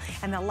special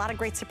and a lot of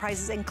great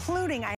surprises, including